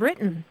teacher from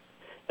Britain?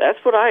 That's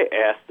what I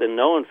asked, and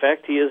no, in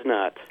fact, he is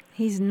not.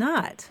 He's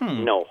not.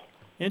 No.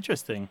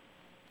 Interesting.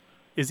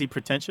 Is he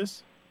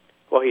pretentious?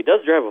 Well, he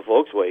does drive a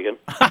Volkswagen.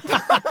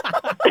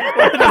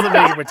 That doesn't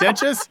make it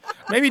pretentious.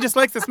 Maybe he just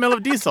likes the smell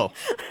of diesel.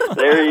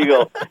 There you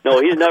go.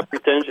 No, he's not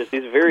pretentious.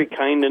 He's a very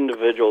kind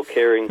individual,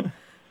 caring.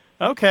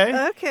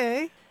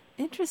 Okay.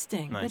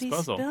 Interesting. Nice but he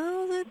puzzle.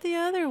 spells it the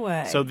other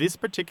way. So this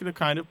particular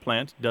kind of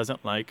plant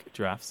doesn't like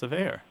drafts of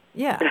air.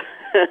 Yeah.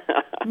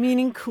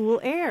 Meaning cool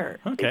air.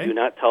 They Okay. do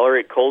not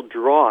tolerate cold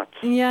draughts.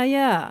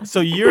 Yeah.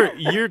 So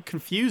you're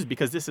confused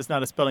because this is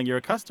not a spelling you're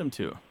accustomed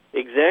to.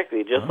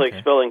 Exactly, just like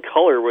Okay. spelling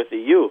color with a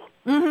U.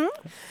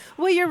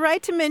 Well, you're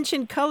right to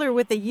mention color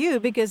with a U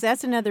because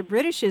that's another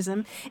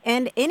Britishism.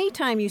 And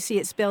anytime you see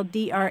it spelled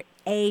DRAUGHT,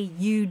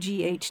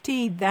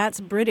 that's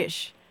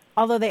British.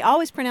 Although they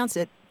always pronounce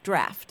it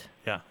draft.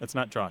 Yeah, it's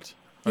not draught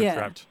or Yeah.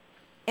 draft.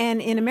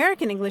 And in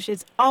American English,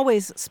 it's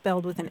always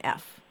spelled with an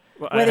F.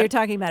 Well, Whether you're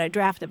talking about a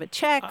draft of a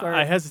check or...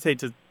 I hesitate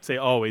to say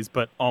always,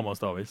 but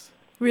almost always.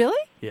 Really?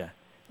 Yeah.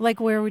 Like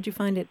where would you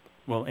find it?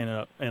 Well, in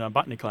a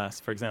botany class,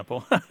 for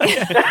example, in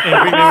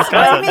Green Bay,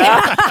 Wisconsin.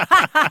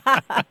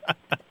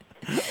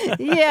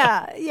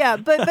 Yeah.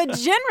 But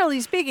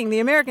generally speaking, the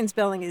American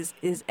spelling is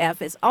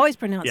F. It's always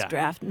pronounced Yeah.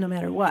 draft, no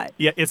matter what.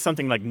 Yeah, it's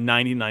something like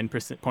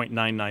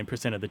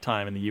 99.99% of the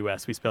time in the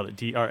U.S. we spell it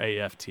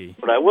D-R-A-F-T.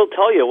 But I will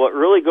tell you, what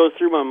really goes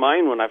through my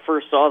mind when I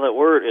first saw that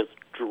word is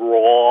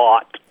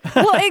draught.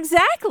 Well,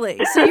 exactly.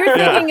 So you're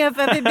thinking of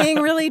it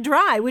being really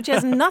dry, which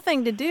has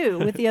nothing to do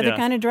with the other Yeah.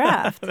 kind of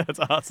draft. That's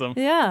awesome.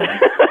 Yeah.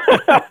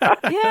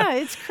 Yeah,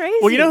 it's crazy.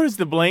 Well, you know who's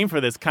to blame for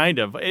this? Kind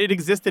of. It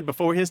existed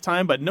before his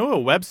time, but Noah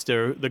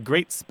Webster, the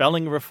great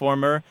spelling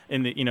reformer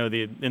in the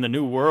in the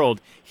New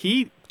World,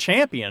 he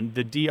championed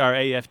the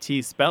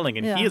D-R-A-F-T spelling,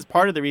 and he is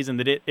part of the reason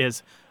that it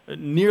is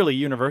nearly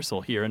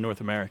universal here in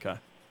North America.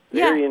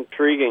 Very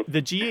intriguing.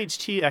 The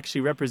GHT actually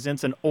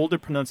represents an older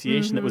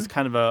pronunciation that was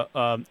kind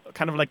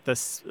of like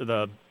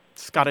the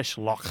Scottish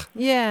loch.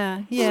 Yeah.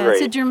 Right.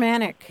 It's a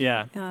Germanic.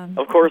 Yeah.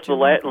 Of course, the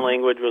Latin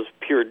language was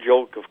pure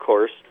joke, of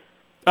course.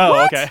 Oh,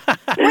 What? okay.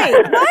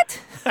 Wait, what?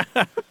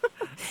 Hey,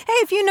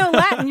 if you know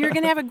Latin, you're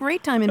going to have a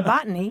great time in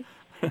botany.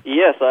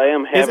 Yes, I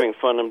am having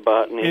fun in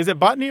botany. Is it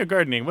botany or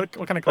gardening? What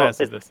kind of class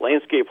is It's this?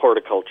 landscape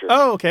horticulture.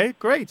 Oh, okay.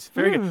 Great.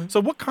 Very good. So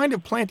what kind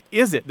of plant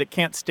is it that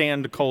can't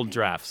stand cold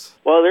drafts?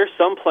 Well, there's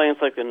some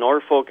plants like the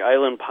Norfolk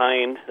Island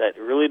pine that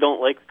really don't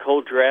like the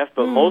cold draft,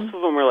 but most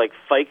of them are like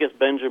Ficus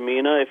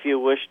benjamina, if you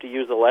wish to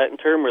use a Latin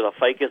term, or the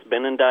Ficus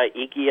benendii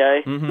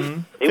eekii. Mm-hmm.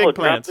 They Fig will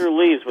plants. drop their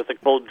leaves with a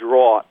cold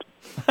draught.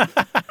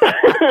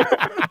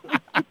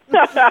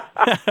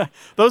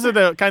 Those are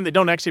the kind that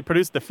don't actually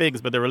produce the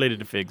figs, but they're related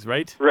to figs,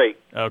 right? Right.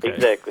 Okay.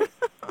 Exactly.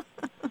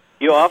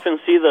 You often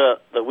see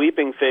the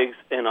weeping figs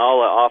in all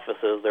the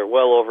offices. They're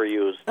well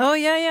overused. Oh,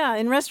 yeah.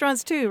 In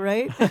restaurants too,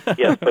 right?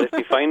 Yes, but if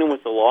you find them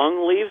with the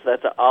long leaves,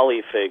 that's an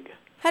ollie fig.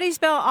 How do you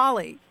spell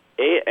Ollie?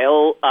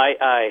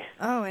 A-L-I-I.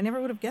 Oh, I never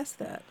would have guessed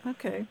that.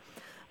 Okay.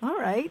 All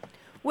right.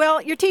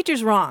 Well, your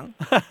teacher's wrong.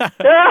 In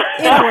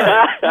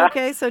a word.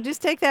 Okay, so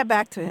just take that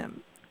back to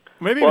him.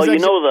 Maybe it Well, was you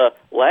actually- know, the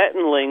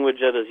Latin language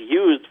that is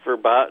used for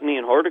botany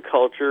and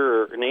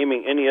horticulture or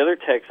naming any other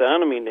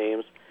taxonomy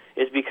names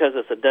is because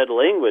it's a dead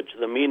language.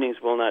 The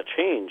meanings will not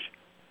change.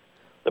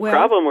 The Well-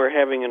 problem we're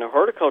having in a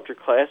horticulture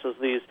class is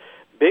these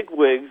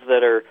bigwigs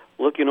that are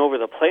looking over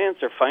the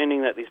plants are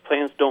finding that these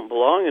plants don't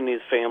belong in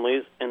these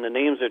families, and the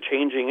names are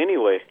changing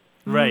anyway.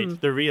 Right.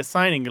 They're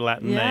reassigning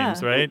Latin Yeah.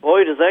 names, right?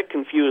 Boy, does that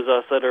confuse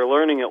us that are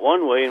learning it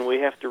one way, and we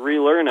have to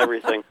relearn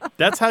everything.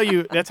 That's how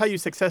you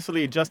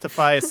successfully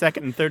justify a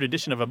second and third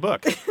edition of a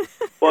book.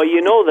 Well,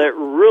 that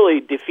really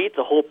defeats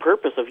the whole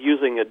purpose of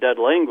using a dead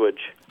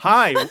language.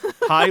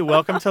 Hi,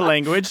 welcome to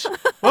language.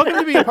 Welcome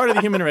to be a part of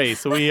the human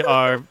race. We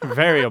are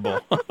variable,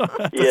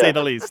 to say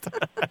the least.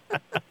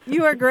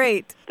 You are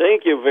great.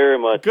 Thank you very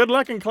much. Good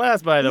luck in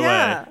class, by the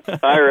way.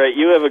 All right,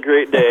 you have a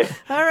great day.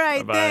 All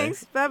right, Bye-bye.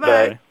 thanks.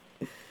 Bye-bye. Bye.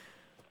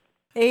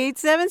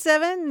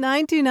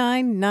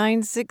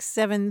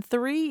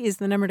 877-929-9673 is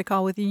the number to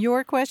call with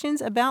your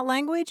questions about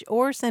language,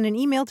 or send an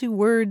email to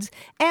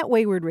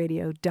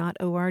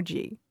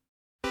words@waywardradio.org.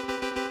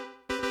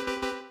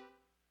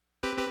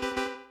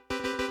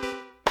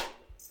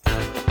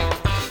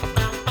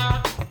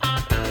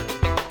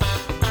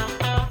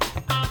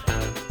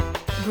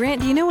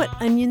 Grant, do you know what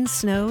onion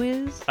snow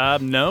is?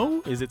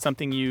 No. Is it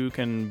something you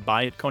can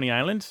buy at Coney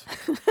Island?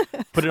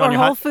 Put it Or on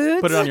your Whole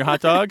Foods? Put it on your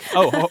hot dog?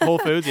 Oh, Whole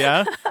Foods,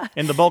 yeah.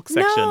 In the bulk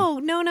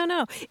section.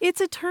 No.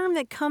 It's a term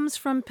that comes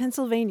from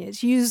Pennsylvania.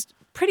 It's used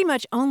pretty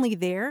much only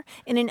there.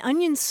 And an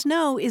onion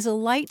snow is a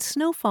light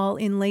snowfall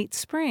in late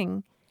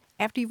spring,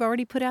 after you've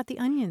already put out the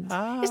onions.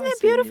 Isn't that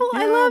beautiful?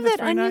 Yeah, I love that's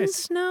that very onion nice.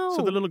 snow.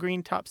 So the little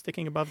green top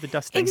sticking above the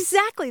dusting.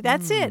 Exactly,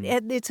 that's it.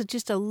 It's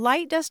just a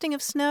light dusting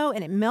of snow,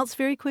 and it melts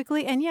very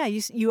quickly. And yeah,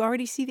 you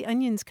already see the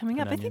onions coming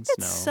up. I think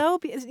that's snow.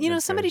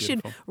 That's somebody very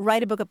should beautiful.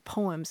 write a book of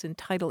poems and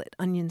title it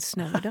Onion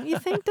Snow, don't you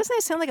think? Doesn't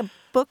that sound like a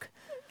book?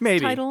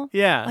 Maybe. Title?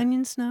 Yeah.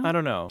 Onion Snow? I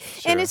don't know.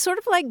 Sure. And it's sort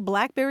of like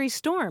Blackberry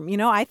Storm.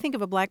 I think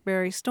of a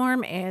Blackberry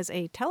Storm as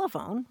a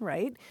telephone,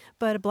 right?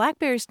 But a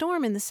Blackberry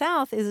Storm in the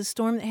South is a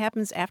storm that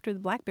happens after the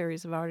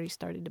blackberries have already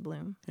started to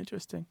bloom.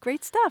 Interesting.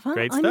 Great stuff, huh?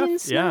 Great Onion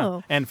stuff.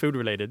 Snow. Yeah. And food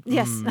related.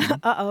 Yes.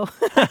 Uh-oh.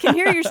 I can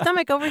hear your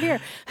stomach over here.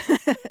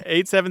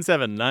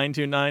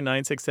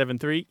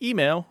 877-929-9673.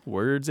 Email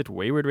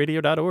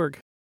words@waywardradio.org.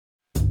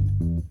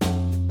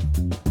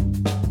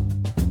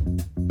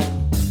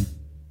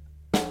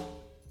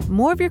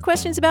 More of your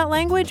questions about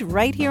language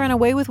right here on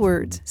Away with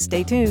Words.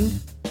 Stay tuned.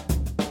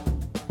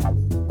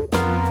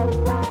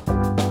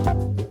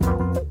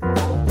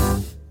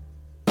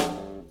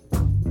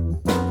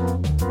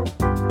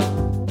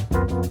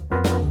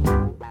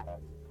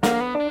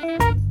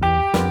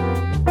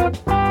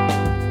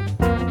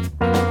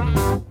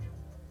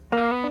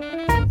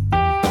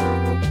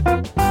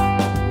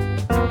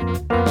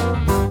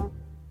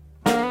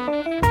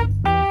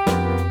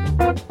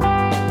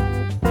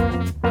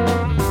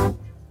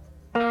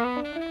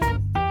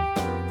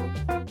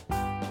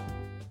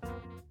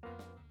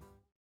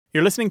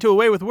 You're listening to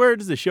Away with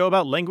Words, the show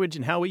about language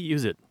and how we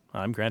use it.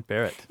 I'm Grant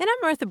Barrett. And I'm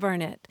Martha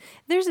Barnett.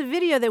 There's a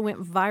video that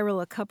went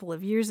viral a couple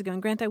of years ago. And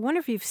Grant, I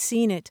wonder if you've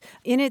seen it.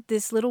 In it,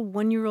 this little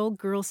 1-year-old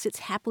girl sits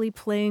happily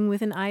playing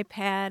with an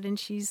iPad, and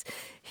she's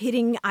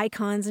hitting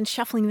icons and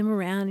shuffling them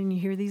around, and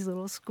you hear these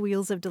little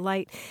squeals of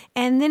delight.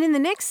 And then in the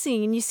next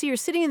scene, you see her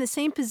sitting in the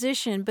same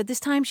position, but this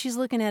time she's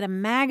looking at a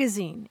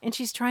magazine, and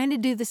she's trying to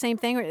do the same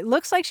thing, or it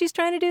looks like she's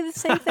trying to do the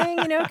same thing,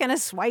 kind of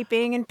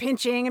swiping and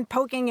pinching and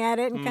poking at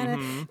it and kind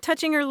of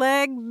touching her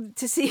leg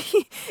to see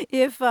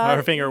if...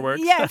 her finger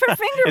works. Yeah, if her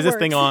finger Is works. this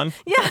thing on?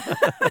 Yeah.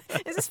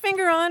 Is this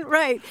finger on?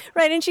 Right.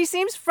 And she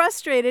seems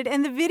frustrated,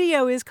 and the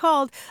video is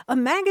called "A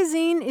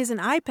Magazine is an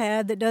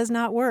iPad That Does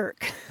Not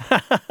Work."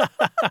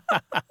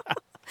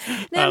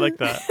 Now, I like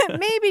that.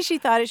 Maybe she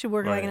thought it should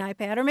work like an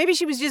iPad, or maybe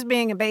she was just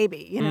being a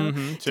baby, Sure.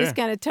 just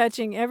kind of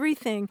touching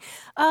everything.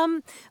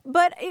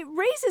 But it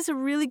raises a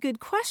really good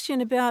question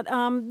about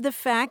the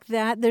fact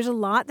that there's a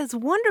lot that's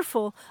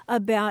wonderful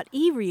about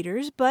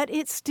e-readers, but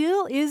it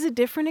still is a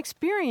different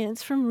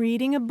experience from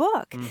reading a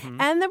book.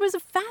 And there was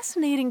a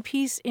fascinating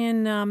piece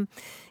in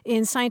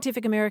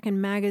Scientific American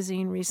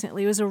magazine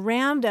recently. It was a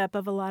roundup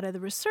of a lot of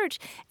the research,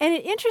 and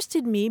it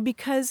interested me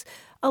because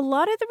a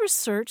lot of the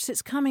research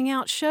that's coming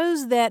out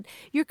shows that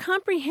your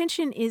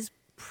comprehension is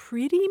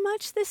pretty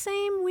much the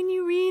same when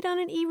you read on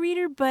an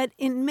e-reader, but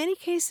in many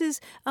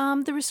cases,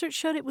 the research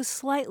showed it was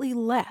slightly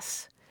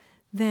less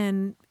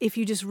than if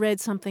you just read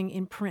something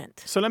in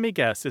print. So let me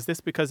guess. Is this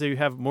because you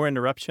have more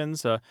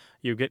interruptions?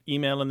 You get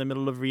email in the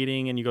middle of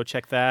reading and you go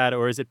check that?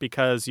 Or is it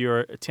because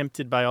you're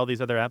tempted by all these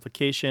other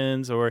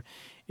applications? Or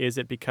is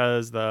it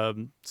because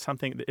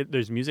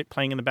there's music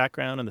playing in the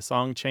background and the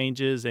song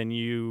changes and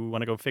you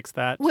want to go fix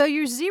that? Well,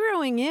 you're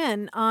zeroing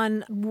in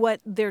on what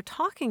they're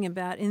talking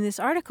about in this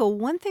article.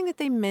 One thing that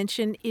they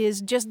mention is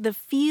just the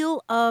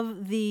feel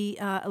of the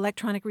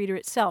electronic reader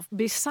itself,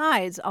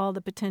 besides all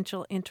the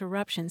potential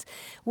interruptions.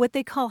 What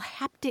they call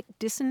haptic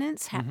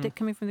dissonance, haptic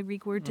coming from the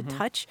Greek word to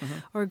touch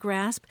or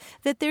grasp,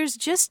 that there's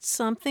just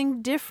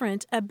something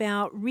different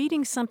about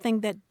reading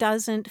something that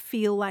doesn't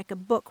feel like a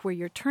book, where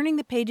you're turning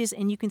the pages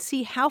and you can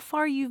see how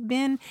far you've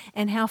been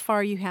and how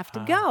far you have to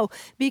go.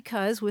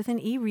 Because with an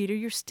e-reader,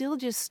 you're still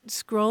just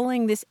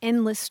scrolling this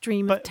endless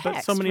stream of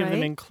text. But so many of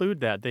them right?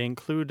 include that. They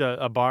include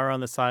a bar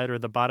on the side or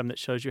the bottom that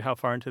shows you how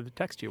far into the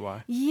text you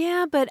are.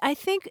 Yeah, but I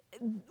think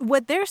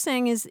what they're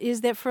saying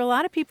is that for a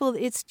lot of people,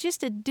 it's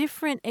just a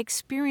different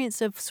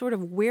experience of sort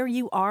of where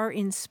you are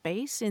in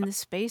space, in the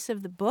space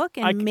of the book,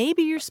 and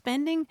maybe you're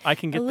spending a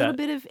little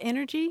bit of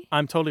energy.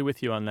 I'm totally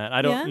with you on that.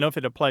 I don't know if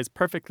it applies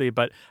perfectly,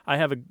 but I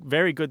have a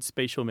very good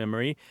spatial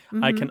memory.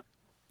 I can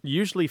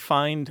usually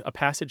find a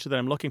passage that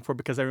I'm looking for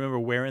because I remember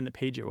where in the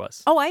page it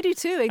was. Oh, I do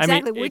too.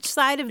 Exactly. I mean, which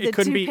side of the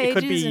two pages? It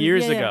could be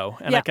years ago,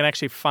 and I can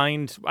actually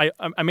find.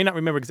 I may not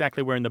remember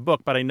exactly where in the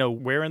book, but I know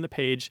where in the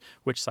page,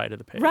 which side of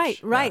the page.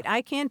 Right.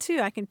 I can too.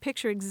 I can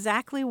picture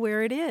exactly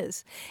where it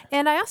is.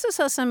 And I also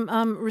saw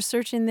some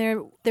research in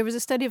there. There was a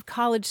study of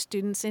college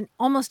students, and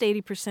almost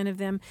 80% of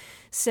them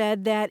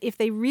said that if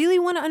they really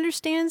want to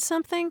understand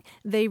something,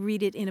 they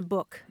read it in a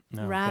book.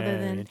 Rather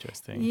than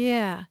interesting.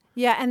 Yeah.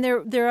 And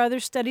there are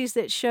other studies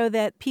that show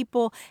that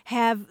people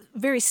have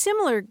very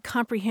similar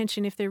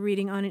comprehension if they're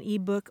reading on an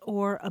ebook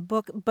or a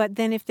book, but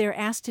then if they're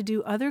asked to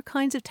do other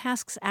kinds of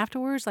tasks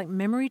afterwards, like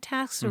memory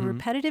tasks or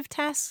repetitive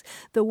tasks,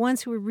 the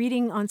ones who are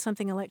reading on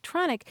something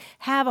electronic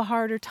have a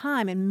harder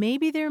time, and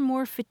maybe they're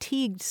more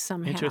fatigued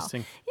somehow.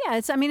 Interesting. Yeah,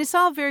 it's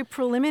all very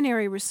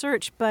preliminary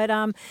research, but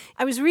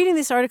I was reading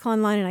this article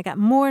online and I got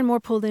more and more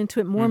pulled into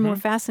it, more and more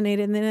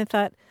fascinated, and then I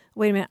thought,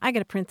 wait a minute, I got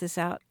to print this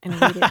out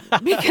and read it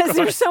because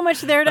there's so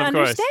much there to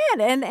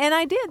understand. And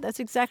I did.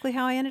 That's exactly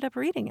how I ended up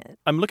reading it.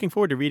 I'm looking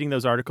forward to reading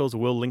those articles.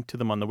 We'll link to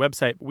them on the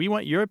website. We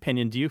want your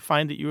opinion. Do you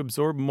find that you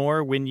absorb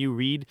more when you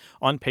read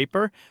on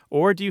paper,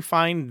 or do you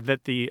find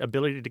that the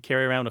ability to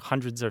carry around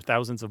hundreds or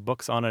thousands of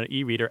books on an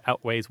e-reader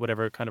outweighs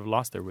whatever kind of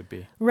loss there would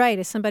be? Right.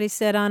 As somebody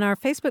said on our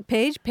Facebook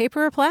page,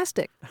 paper or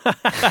plastic?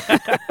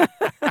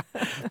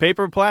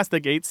 Paper or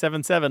plastic,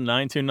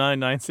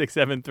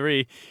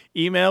 877-929-9673.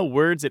 Email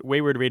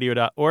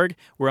words@waywardradio.org.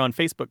 We're on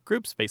Facebook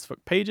groups, Facebook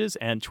pages,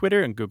 and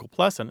Twitter and Google+,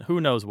 and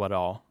who knows what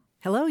all.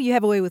 Hello, you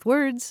have a way with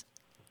words.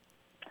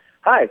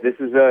 Hi, this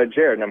is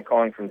Jared, and I'm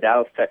calling from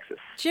Dallas, Texas.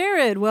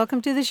 Jared,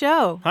 welcome to the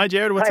show. Hi,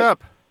 Jared. What's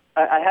up?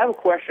 I have a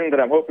question that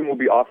I'm hoping will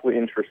be awfully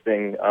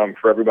interesting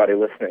for everybody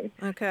listening.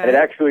 Okay. And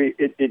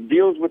it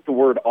deals with the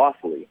word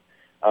awfully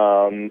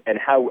and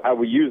how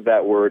we use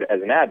that word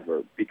as an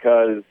adverb,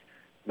 because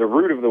the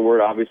root of the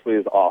word obviously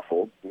is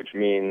awful, which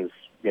means,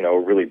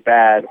 really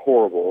bad,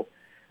 horrible.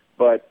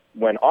 But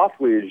when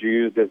awfully is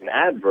used as an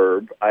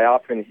adverb, I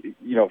often,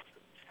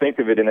 think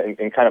of it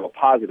in kind of a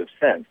positive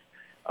sense.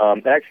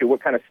 Actually,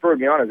 what kind of spurred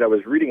me on is I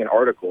was reading an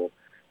article,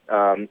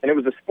 and it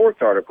was a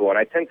sports article, and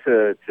I tend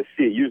to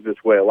see it used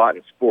this way a lot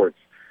in sports.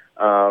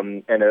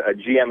 And a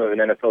GM of an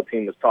NFL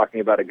team was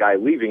talking about a guy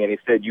leaving, and he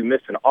said, "You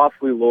missed an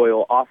awfully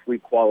loyal, awfully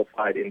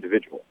qualified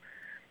individual."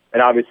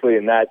 And obviously,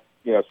 in that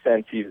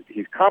sense,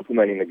 he's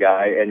complimenting the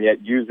guy, and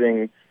yet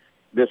using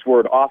this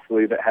word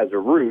awfully that has a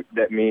root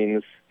that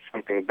means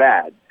something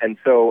bad. And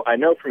so I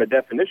know from a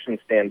definition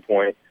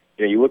standpoint,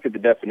 you look at the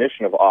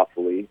definition of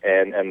awfully,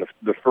 and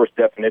the first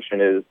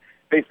definition is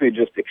basically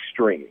just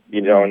extreme,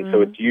 and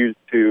so it's used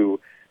to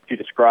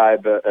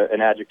describe an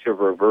adjective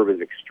or a verb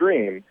as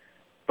extreme.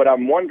 But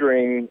I'm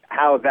wondering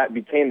how that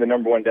became the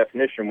number one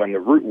definition when the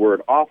root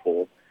word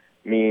awful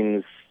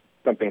means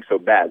something so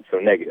bad, so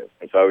negative.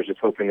 And so I was just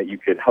hoping that you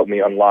could help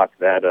me unlock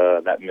that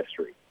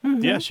mystery.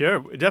 Mm-hmm. Yeah, sure.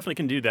 We definitely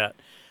can do that.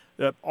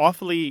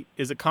 Awfully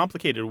is a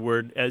complicated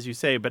word, as you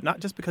say, but not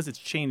just because it's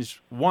changed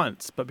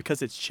once, but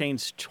because it's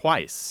changed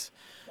twice.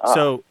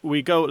 So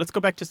let's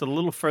go back just a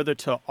little further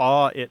to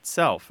awe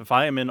itself. If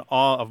I am in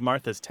awe of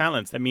Martha's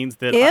talents, that means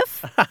that...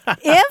 If?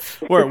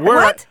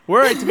 What?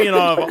 We're to be in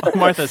awe of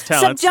Martha's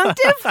talents.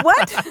 Subjunctive?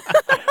 What?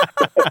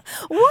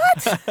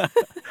 What?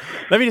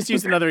 Let me just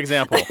use another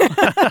example.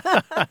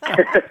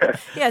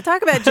 Yeah,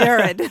 talk about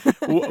Jared.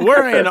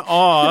 We're in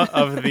awe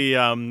of the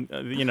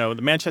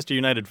Manchester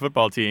United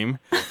football team.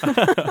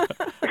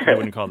 I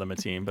wouldn't call them a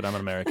team, but I'm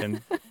an American.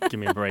 Give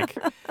me a break.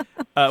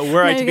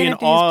 Were I to be in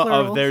awe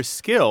of their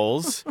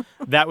skills,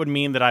 that would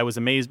mean that I was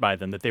amazed by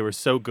them, that they were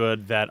so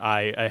good that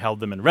I held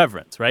them in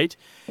reverence, right?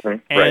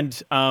 Right.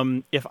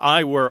 And if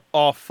I were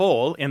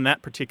awful in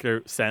that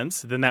particular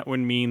sense, then that would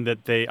mean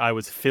that I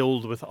was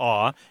filled with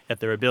awe at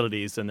their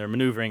abilities and their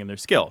maneuvering and their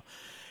skill.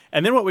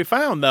 And then what we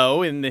found,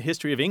 though, in the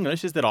history of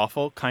English is that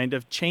awful kind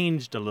of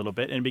changed a little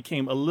bit and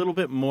became a little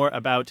bit more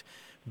about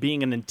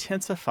being an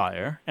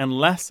intensifier and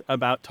less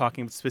about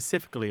talking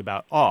specifically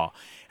about awe.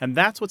 And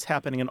that's what's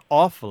happening in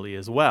awfully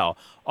as well.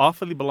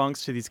 Awfully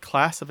belongs to these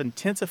class of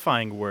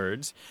intensifying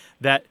words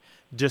that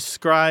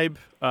describe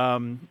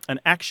an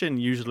action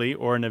usually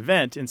or an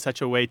event in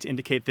such a way to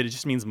indicate that it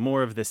just means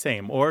more of the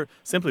same, or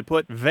simply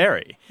put,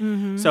 very.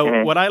 Mm-hmm.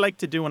 So what I like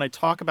to do when I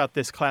talk about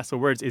this class of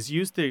words is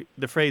use the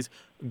phrase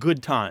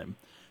good time.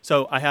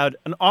 So I had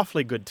an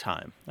awfully good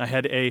time. I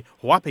had a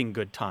whopping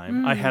good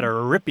time. I had a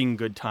ripping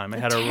good time. I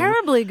had a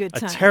terribly good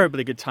time. A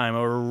terribly good time.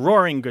 A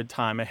roaring good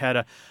time. I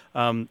had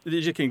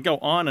you can go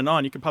on and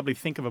on. You could probably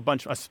think of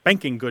a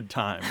spanking good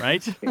time,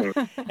 right?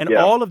 And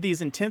all of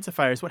these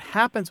intensifiers, what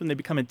happens when they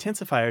become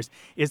intensifiers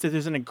is that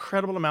there's an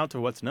incredible amount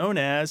of what's known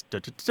as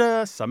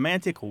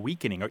semantic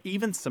weakening or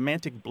even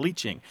semantic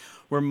bleaching,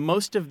 where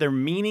most of their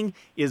meaning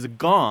is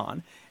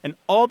gone. And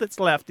all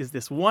that's left is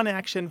this one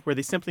action where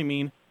they simply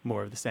mean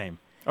more of the same.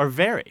 Or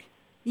very.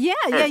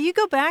 Yeah. You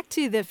go back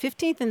to the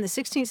 15th and the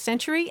 16th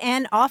century,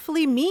 and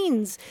awfully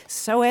means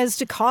so as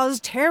to cause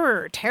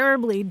terror,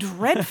 terribly,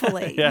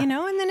 dreadfully, and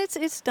then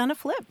it's done a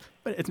flip.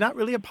 But it's not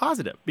really a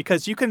positive,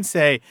 because you can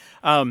say,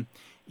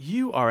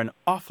 you are an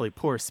awfully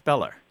poor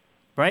speller.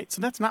 right?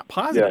 So that's not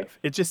positive.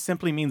 Yeah. It just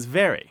simply means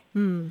very.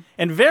 And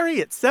very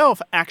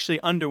itself actually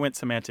underwent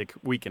semantic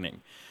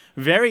weakening.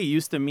 Very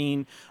used to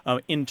mean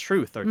in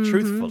truth or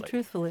truthfully.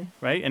 Truthfully.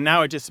 Right? And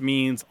now it just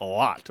means a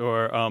lot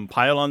or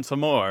pile on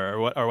some more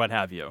or what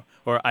have you.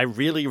 Or I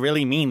really,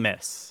 really mean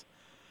this.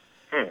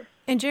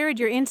 And Jared,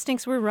 your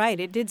instincts were right.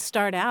 It did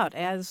start out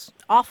as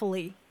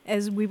awfully,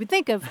 as we would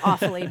think of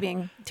awfully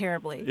being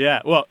terribly.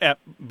 Yeah, well,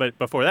 but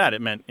before that,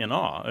 it meant in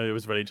awe. It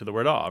was related to the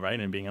word awe, right?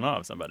 And being in awe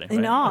of somebody.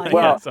 In awe.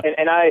 Well, yeah.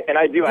 and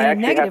I do. I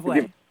actually negative have to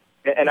way. give.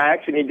 And I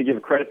actually need to give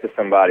credit to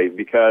somebody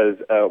because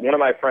one of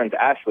my friends,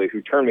 Ashley,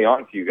 who turned me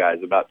on to you guys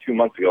about 2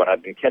 months ago, and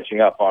I've been catching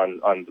up on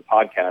the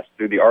podcast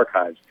through the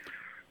archives.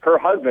 Her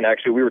husband,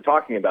 actually, we were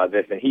talking about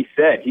this, and he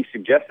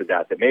suggested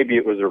that maybe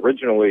it was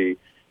originally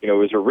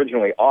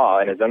awe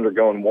and has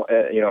undergone,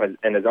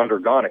 and has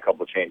undergone a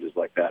couple of changes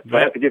like that. So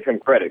I have to give him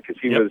credit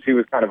because he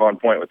was kind of on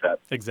point with that.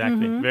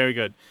 Exactly. Very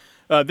good.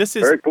 This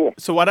is very cool.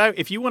 So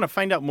if you want to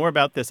find out more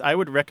about this, I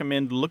would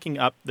recommend looking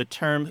up the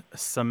term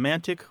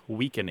semantic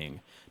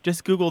weakening.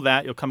 Just Google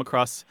that. You'll come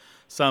across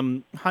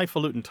some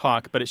highfalutin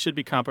talk, but it should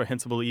be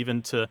comprehensible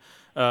even to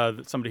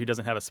somebody who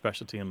doesn't have a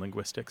specialty in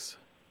linguistics.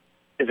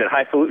 Is it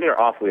highfalutin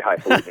or awfully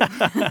highfalutin?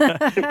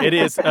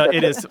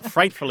 It is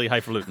frightfully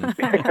highfalutin.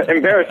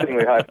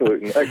 Embarrassingly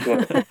highfalutin.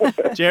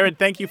 Excellent. Jared,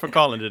 thank you for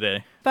calling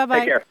today. Bye-bye.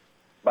 Take care.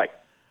 Bye.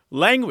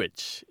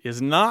 Language is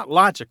not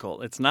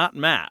logical. It's not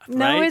math, right?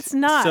 No, it's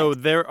not. So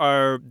there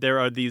are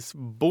these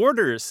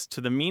borders to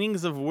the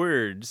meanings of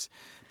words.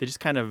 They just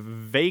kind of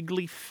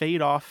vaguely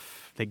fade off.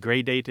 They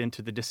gradate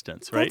into the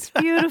distance, right? That's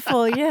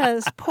beautiful,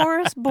 yes.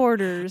 Porous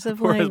borders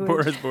of language.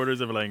 Porous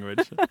borders of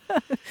language.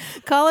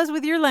 Call us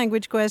with your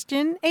language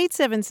question,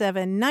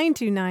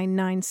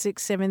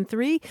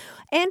 877-929-9673,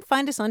 and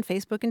find us on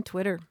Facebook and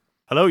Twitter.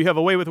 Hello, you have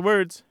a way with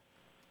words.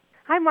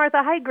 Hi,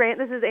 Martha. Hi, Grant.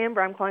 This is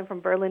Amber. I'm calling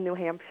from Berlin, New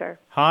Hampshire.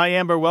 Hi,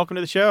 Amber. Welcome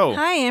to the show.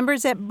 Hi, Amber.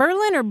 Is that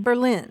Berlin or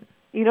Berlin?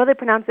 You know they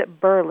pronounce it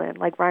Berlin,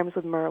 like rhymes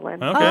with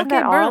Merlin. Okay,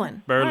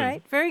 Berlin. Berlin. All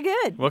right, very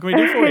good. What can we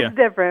do for you? It's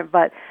different,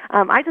 but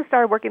I just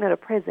started working at a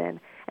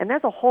prison, and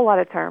there's a whole lot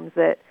of terms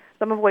that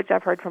some of which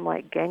I've heard from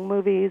like gang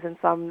movies, and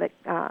some that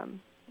are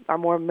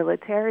more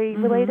military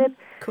related.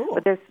 Cool.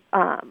 But there's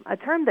a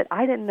term that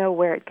I didn't know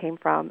where it came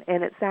from,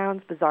 and it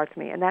sounds bizarre to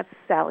me, and that's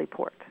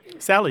Sallyport.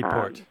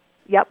 Sallyport.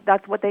 Yep,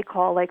 that's what they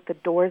call like the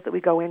doors that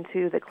we go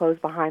into that close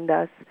behind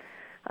us.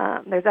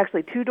 There's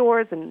actually two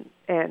doors, and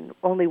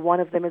only one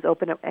of them is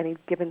open at any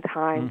given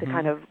time to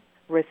kind of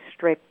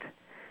restrict,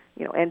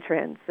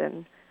 entrance.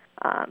 And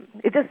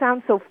it just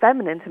sounds so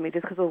feminine to me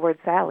just because of the word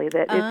Sally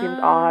that it seems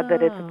odd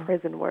that it's a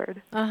prison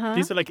word.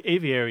 These are like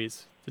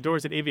aviaries. The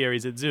doors at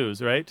aviaries at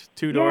zoos, right?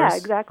 Two doors. Yeah,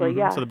 exactly,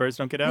 yeah. So the birds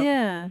don't get out?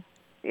 Yeah.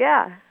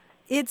 Yeah.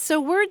 It's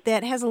a word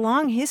that has a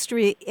long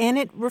history, and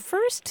it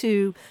refers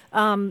to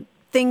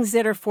things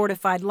that are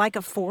fortified, like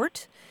a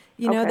fort.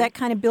 That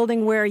kind of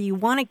building where you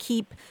want to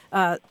keep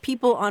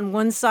people on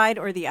one side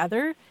or the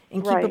other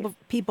and keep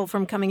people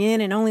from coming in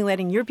and only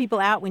letting your people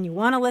out when you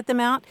want to let them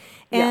out.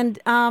 And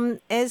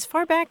as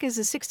far back as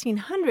the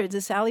 1600s, a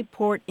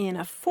Sallyport in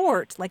a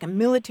fort, like a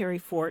military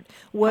fort,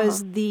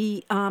 was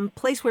the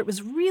place where it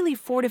was really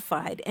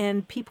fortified,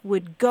 and people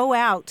would go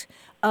out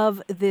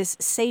of this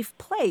safe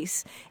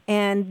place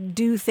and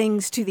do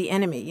things to the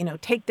enemy,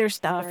 take their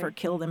stuff or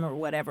kill them or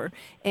whatever.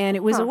 And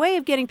it was a way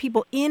of getting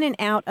people in and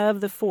out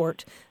of the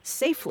fort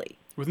safely.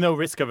 With no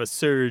risk of a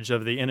surge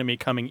of the enemy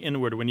coming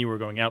inward when you were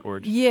going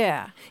outward.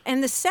 Yeah.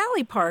 And the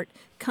Sally part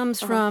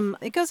comes from,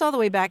 it goes all the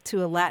way back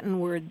to a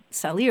Latin word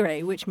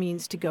salire, which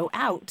means to go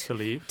out. To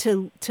leave.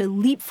 To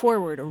leap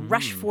forward or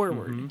rush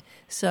forward.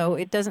 So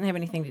it doesn't have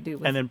anything to do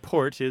with... And then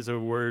port is a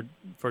word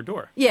for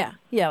door. Yeah,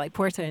 like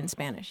puerta in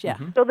Spanish, yeah.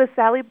 So the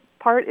Sally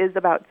part is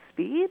about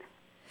speed?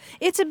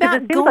 It's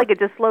about it seems like it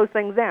just slows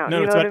things down. No,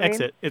 you it's know about what I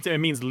mean? exit. It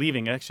means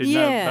leaving, actually.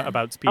 It's not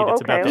about speed.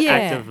 It's about the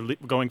act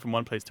of going from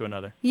one place to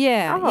another.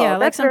 Yeah,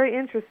 that's very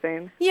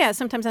interesting. Yeah,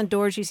 sometimes on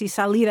doors you see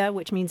salida,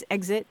 which means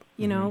exit,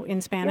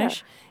 in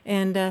Spanish. Yeah.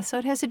 And so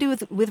it has to do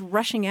with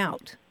rushing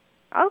out.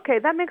 Okay,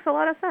 that makes a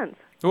lot of sense.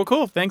 Well,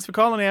 cool. Thanks for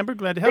calling, Amber.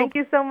 Glad to help. Thank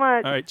you so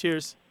much. All right,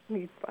 cheers.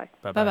 Bye.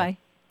 Bye-bye.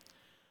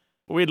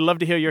 We'd love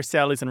to hear your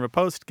sallies and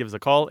riposte. Give us a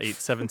call,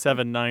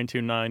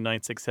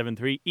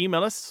 877-929-9673.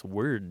 Email us,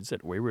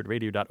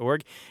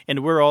 words@waywardradio.org.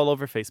 And we're all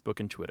over Facebook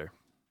and Twitter.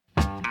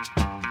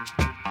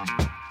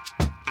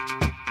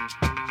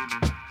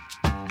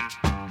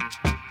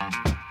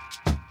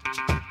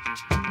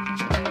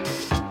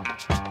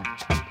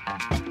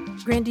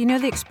 Grant, do you know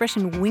the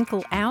expression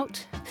winkle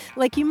out?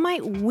 Like you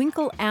might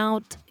winkle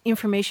out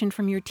information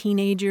from your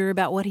teenager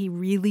about what he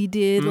really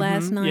did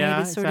last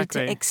night, sort of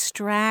to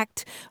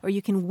extract, or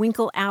you can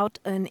winkle out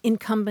an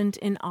incumbent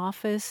in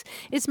office.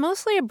 It's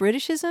mostly a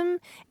Britishism,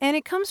 and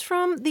it comes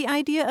from the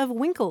idea of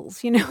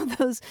winkles,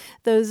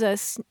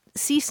 those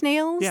sea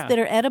snails that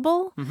are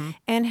edible,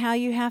 and how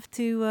you have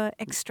to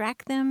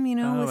extract them,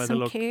 with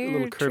some care. A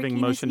little curving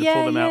motion to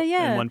pull them out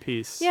in one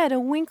piece. Yeah, to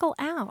winkle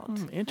out.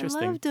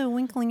 Interesting. I loved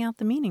winkling out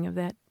the meaning of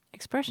that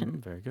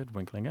expression. Very good,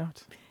 winkling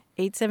out.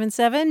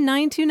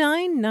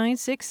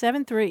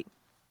 877-929-9673.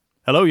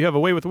 Hello, you have a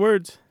way with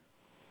words.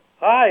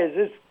 Hi, is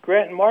this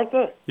Grant and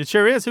Martha? It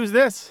sure is. Who's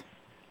this?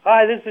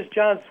 Hi, this is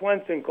John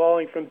Swenson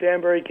calling from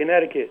Danbury,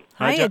 Connecticut.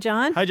 Hiya,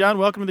 John. Hi, John.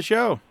 Welcome to the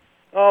show.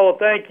 Oh, well,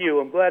 thank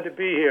you. I'm glad to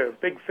be here.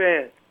 Big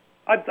fan.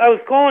 I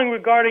was calling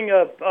regarding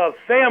a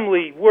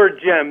family word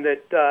gem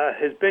that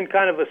has been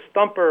kind of a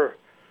stumper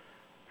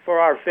for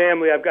our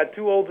family. I've got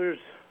two older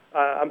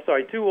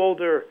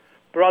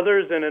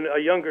brothers and a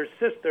younger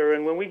sister,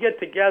 and when we get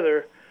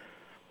together,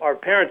 our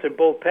parents have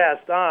both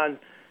passed on,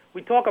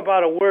 we talk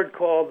about a word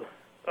called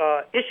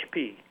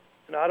ishpi.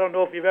 And I don't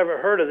know if you've ever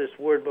heard of this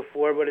word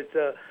before, but it's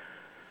a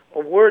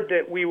word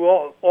that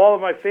all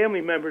of my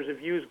family members have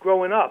used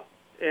growing up.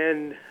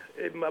 And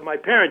my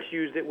parents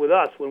used it with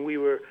us when we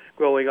were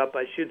growing up,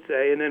 I should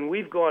say, and then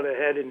we've gone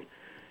ahead and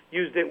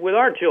used it with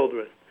our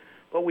children.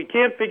 But we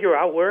can't figure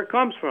out where it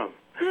comes from.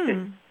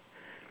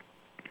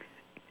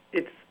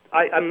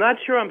 I'm not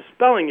sure I'm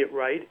spelling it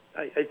right.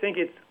 I think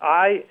it's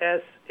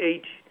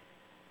ISH,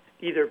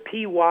 either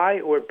PY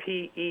or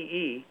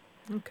PEE.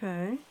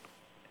 Okay.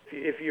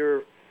 If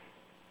you're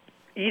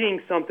eating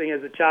something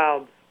as a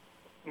child,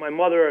 my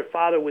mother or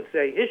father would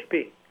say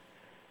ishpi.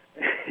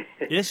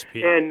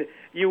 Ishpi. And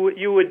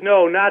you would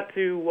know not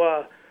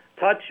to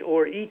touch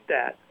or eat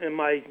that. And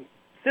my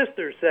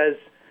sister says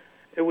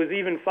it was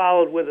even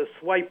followed with a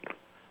swipe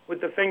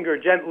with the finger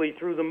gently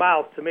through the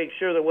mouth to make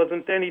sure there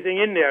wasn't anything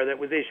in there that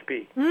was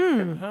ishpi.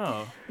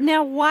 Oh.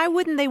 Now, why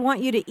wouldn't they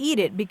want you to eat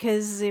it?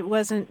 Because it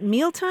wasn't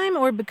mealtime,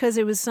 or because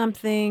it was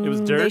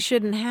something they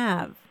shouldn't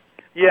have?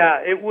 Yeah,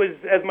 it was,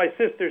 as my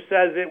sister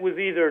says, it was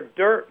either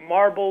dirt,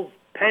 marbles,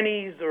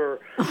 pennies, or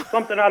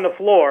something on the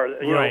floor,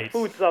 know,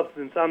 food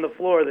substance on the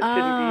floor that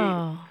shouldn't be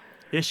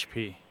eaten.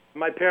 Ishpi.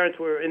 My parents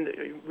were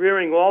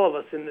rearing all of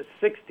us in the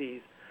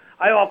 60s.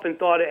 I often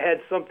thought it had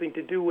something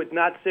to do with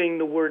not saying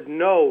the word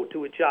no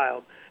to a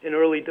child in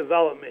early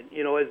development,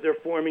 as they're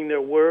forming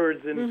their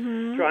words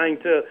and trying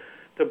to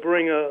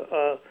bring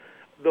the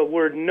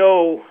word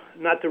no,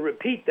 not to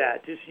repeat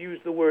that, just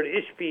use the word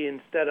ishpi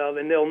instead of,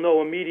 and they'll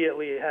know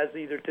immediately it has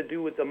either to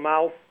do with the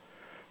mouth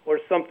or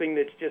something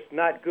that's just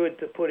not good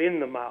to put in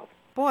the mouth.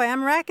 Boy,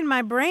 I'm racking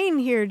my brain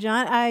here,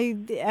 John. I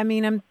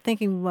mean, I'm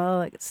thinking,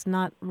 well, it's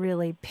not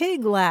really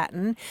Pig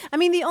Latin. I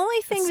mean, the only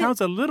thing it sounds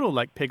a little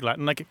like Pig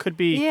Latin. Like it could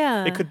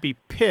be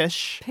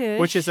pish,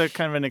 which is a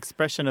kind of an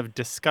expression of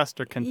disgust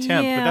or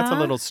contempt, but that's a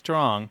little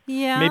strong.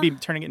 Yeah. Maybe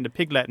turning it into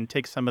Pig Latin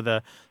takes some of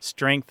the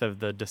strength of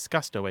the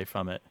disgust away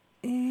from it.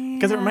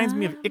 Because it reminds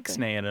me of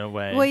ixnay in a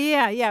way. Well,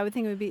 yeah, I would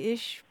think it would be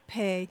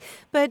ishpe.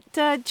 But,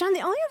 John,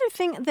 the only other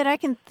thing that I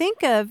can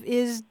think of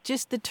is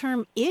just the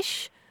term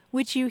ish,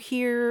 which you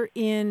hear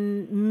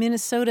in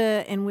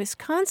Minnesota and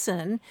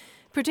Wisconsin,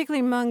 particularly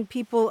among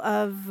people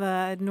of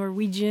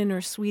Norwegian or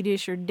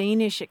Swedish or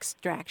Danish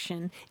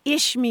extraction.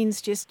 Ish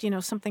means just,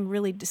 something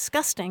really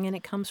disgusting, and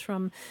it comes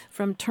from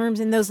terms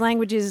in those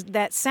languages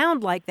that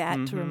sound like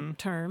that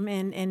term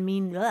and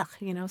mean,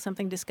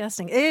 something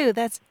disgusting. Ew,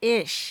 that's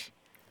ish.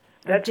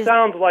 That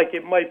sounds like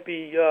it might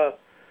be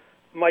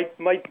might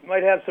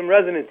have some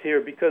resonance here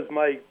because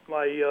my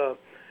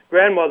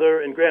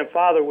grandmother and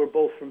grandfather were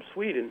both from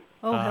Sweden.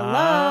 Oh,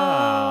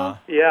 hello.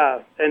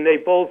 Yeah, and they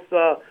both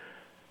they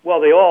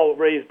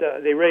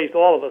raised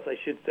all of us, I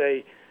should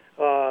say.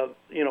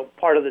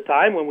 Part of the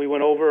time when we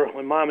went over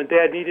when Mom and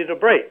Dad needed a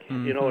break.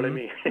 You know what I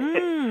mean?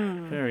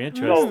 Very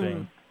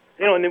interesting.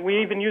 So, and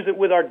we even use it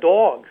with our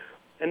dogs,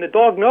 and the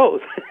dog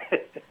knows.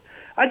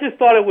 I just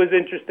thought it was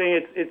interesting.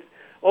 It's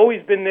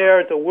always been there.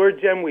 It's a word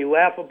gem we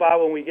laugh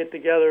about when we get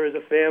together as a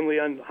family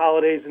on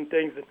holidays and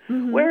things.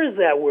 Where is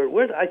that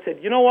word? I said,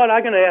 you know what?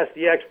 I'm going to ask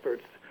the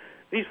experts.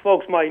 These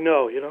folks might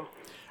know,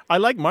 I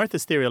like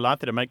Martha's theory a lot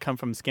that it might come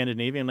from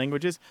Scandinavian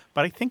languages,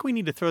 but I think we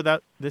need to throw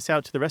this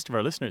out to the rest of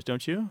our listeners,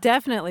 don't you?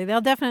 Definitely. They'll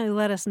definitely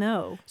let us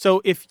know.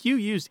 So if you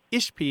use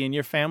ishpi in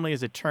your family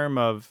as a term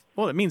of,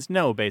 well, it means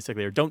no,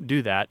 basically, or don't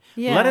do that,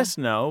 let us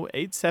know,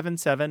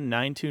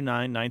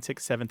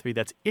 877-929-9673.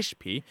 That's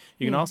ishpi.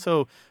 You can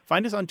also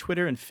find us on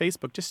Twitter and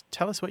Facebook. Just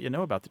tell us what you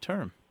know about the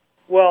term.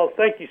 Well,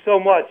 thank you so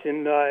much,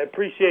 and I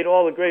appreciate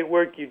all the great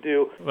work you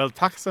do. Well,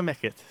 tack så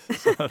mycket.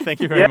 So thank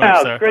you very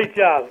much, sir. Yeah, great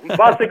job.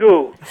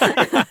 Varsågod.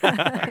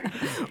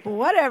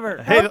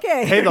 Whatever. Hey,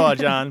 okay. Hey,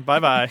 John.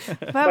 Bye-bye.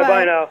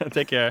 Bye-bye now.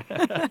 Take care.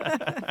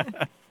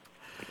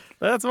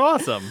 That's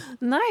awesome.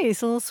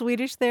 Nice. A little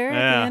Swedish there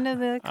at the end of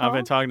the call. I've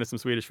been talking to some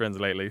Swedish friends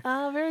lately.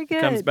 Oh, very good.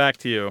 It comes back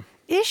to you.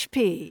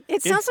 Ishpi.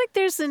 It sounds like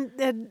there's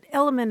an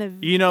element of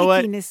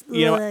ickiness.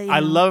 What? I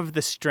love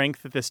the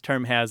strength that this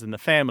term has in the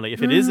family.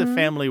 If it is a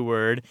family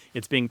word,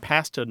 it's being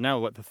passed to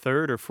now, the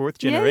third or fourth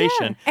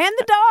generation. Yeah. And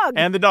the dog.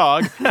 And the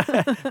dog.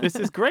 This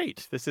is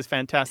great. This is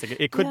fantastic.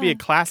 It could be a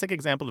classic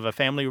example of a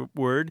family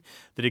word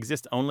that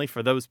exists only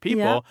for those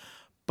people. Yeah.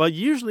 But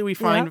usually we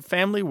find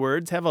family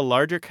words have a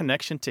larger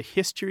connection to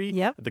history,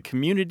 the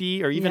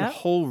community, or even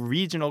whole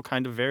regional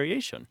kind of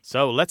variation.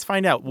 So let's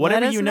find out.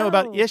 Whatever you know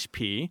about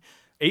ishpi,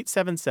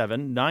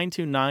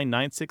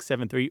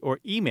 877-929-9673, or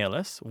email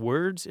us,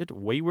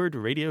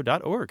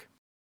 words@waywardradio.org.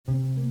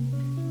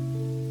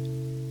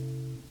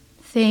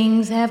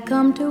 Things have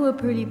come to a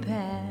pretty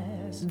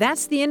pass.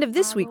 That's the end of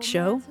this week's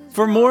show.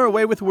 For more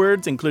Away with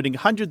Words, including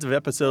hundreds of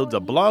episodes, a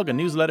blog, a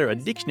newsletter, a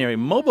dictionary,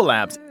 mobile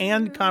apps,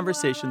 and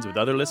conversations with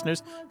other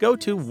listeners, go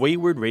to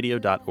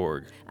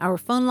waywardradio.org. Our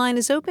phone line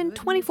is open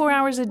 24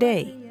 hours a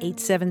day,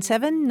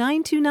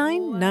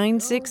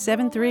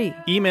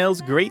 877-929-9673.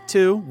 Email's great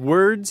too,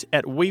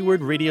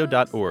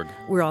 words@waywardradio.org.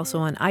 We're also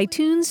on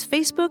iTunes,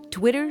 Facebook,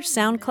 Twitter,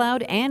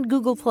 SoundCloud, and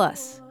Google+.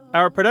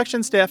 Our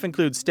production staff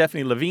includes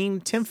Stephanie Levine,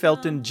 Tim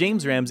Felton,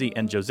 James Ramsey,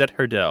 and Josette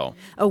Hurdell.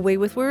 Away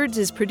with Words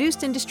is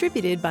produced and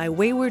distributed by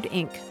Wayward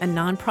Inc., a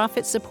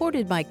nonprofit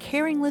supported by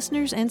caring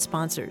listeners and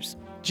sponsors.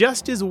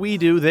 Just as we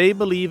do, they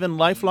believe in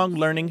lifelong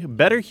learning,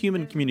 better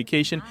human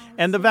communication,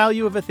 and the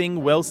value of a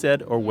thing well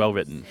said or well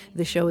written.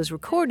 The show is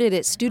recorded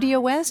at Studio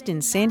West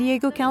in San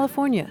Diego,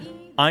 California.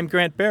 I'm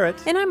Grant Barrett.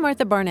 And I'm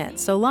Martha Barnett.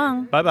 So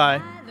long.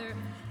 Bye-bye.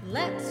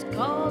 Let's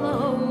call the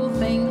whole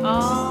thing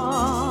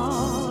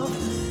off.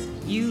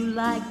 You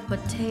like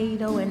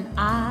potato and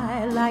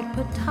I like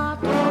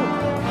potato.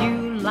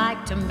 You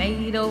like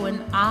tomato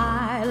and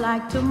I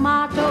like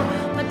tomato.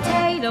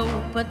 Potato,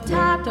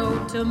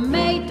 potato,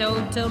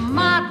 tomato,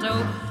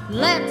 tomato.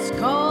 Let's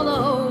call the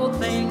whole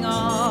thing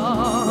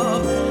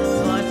off.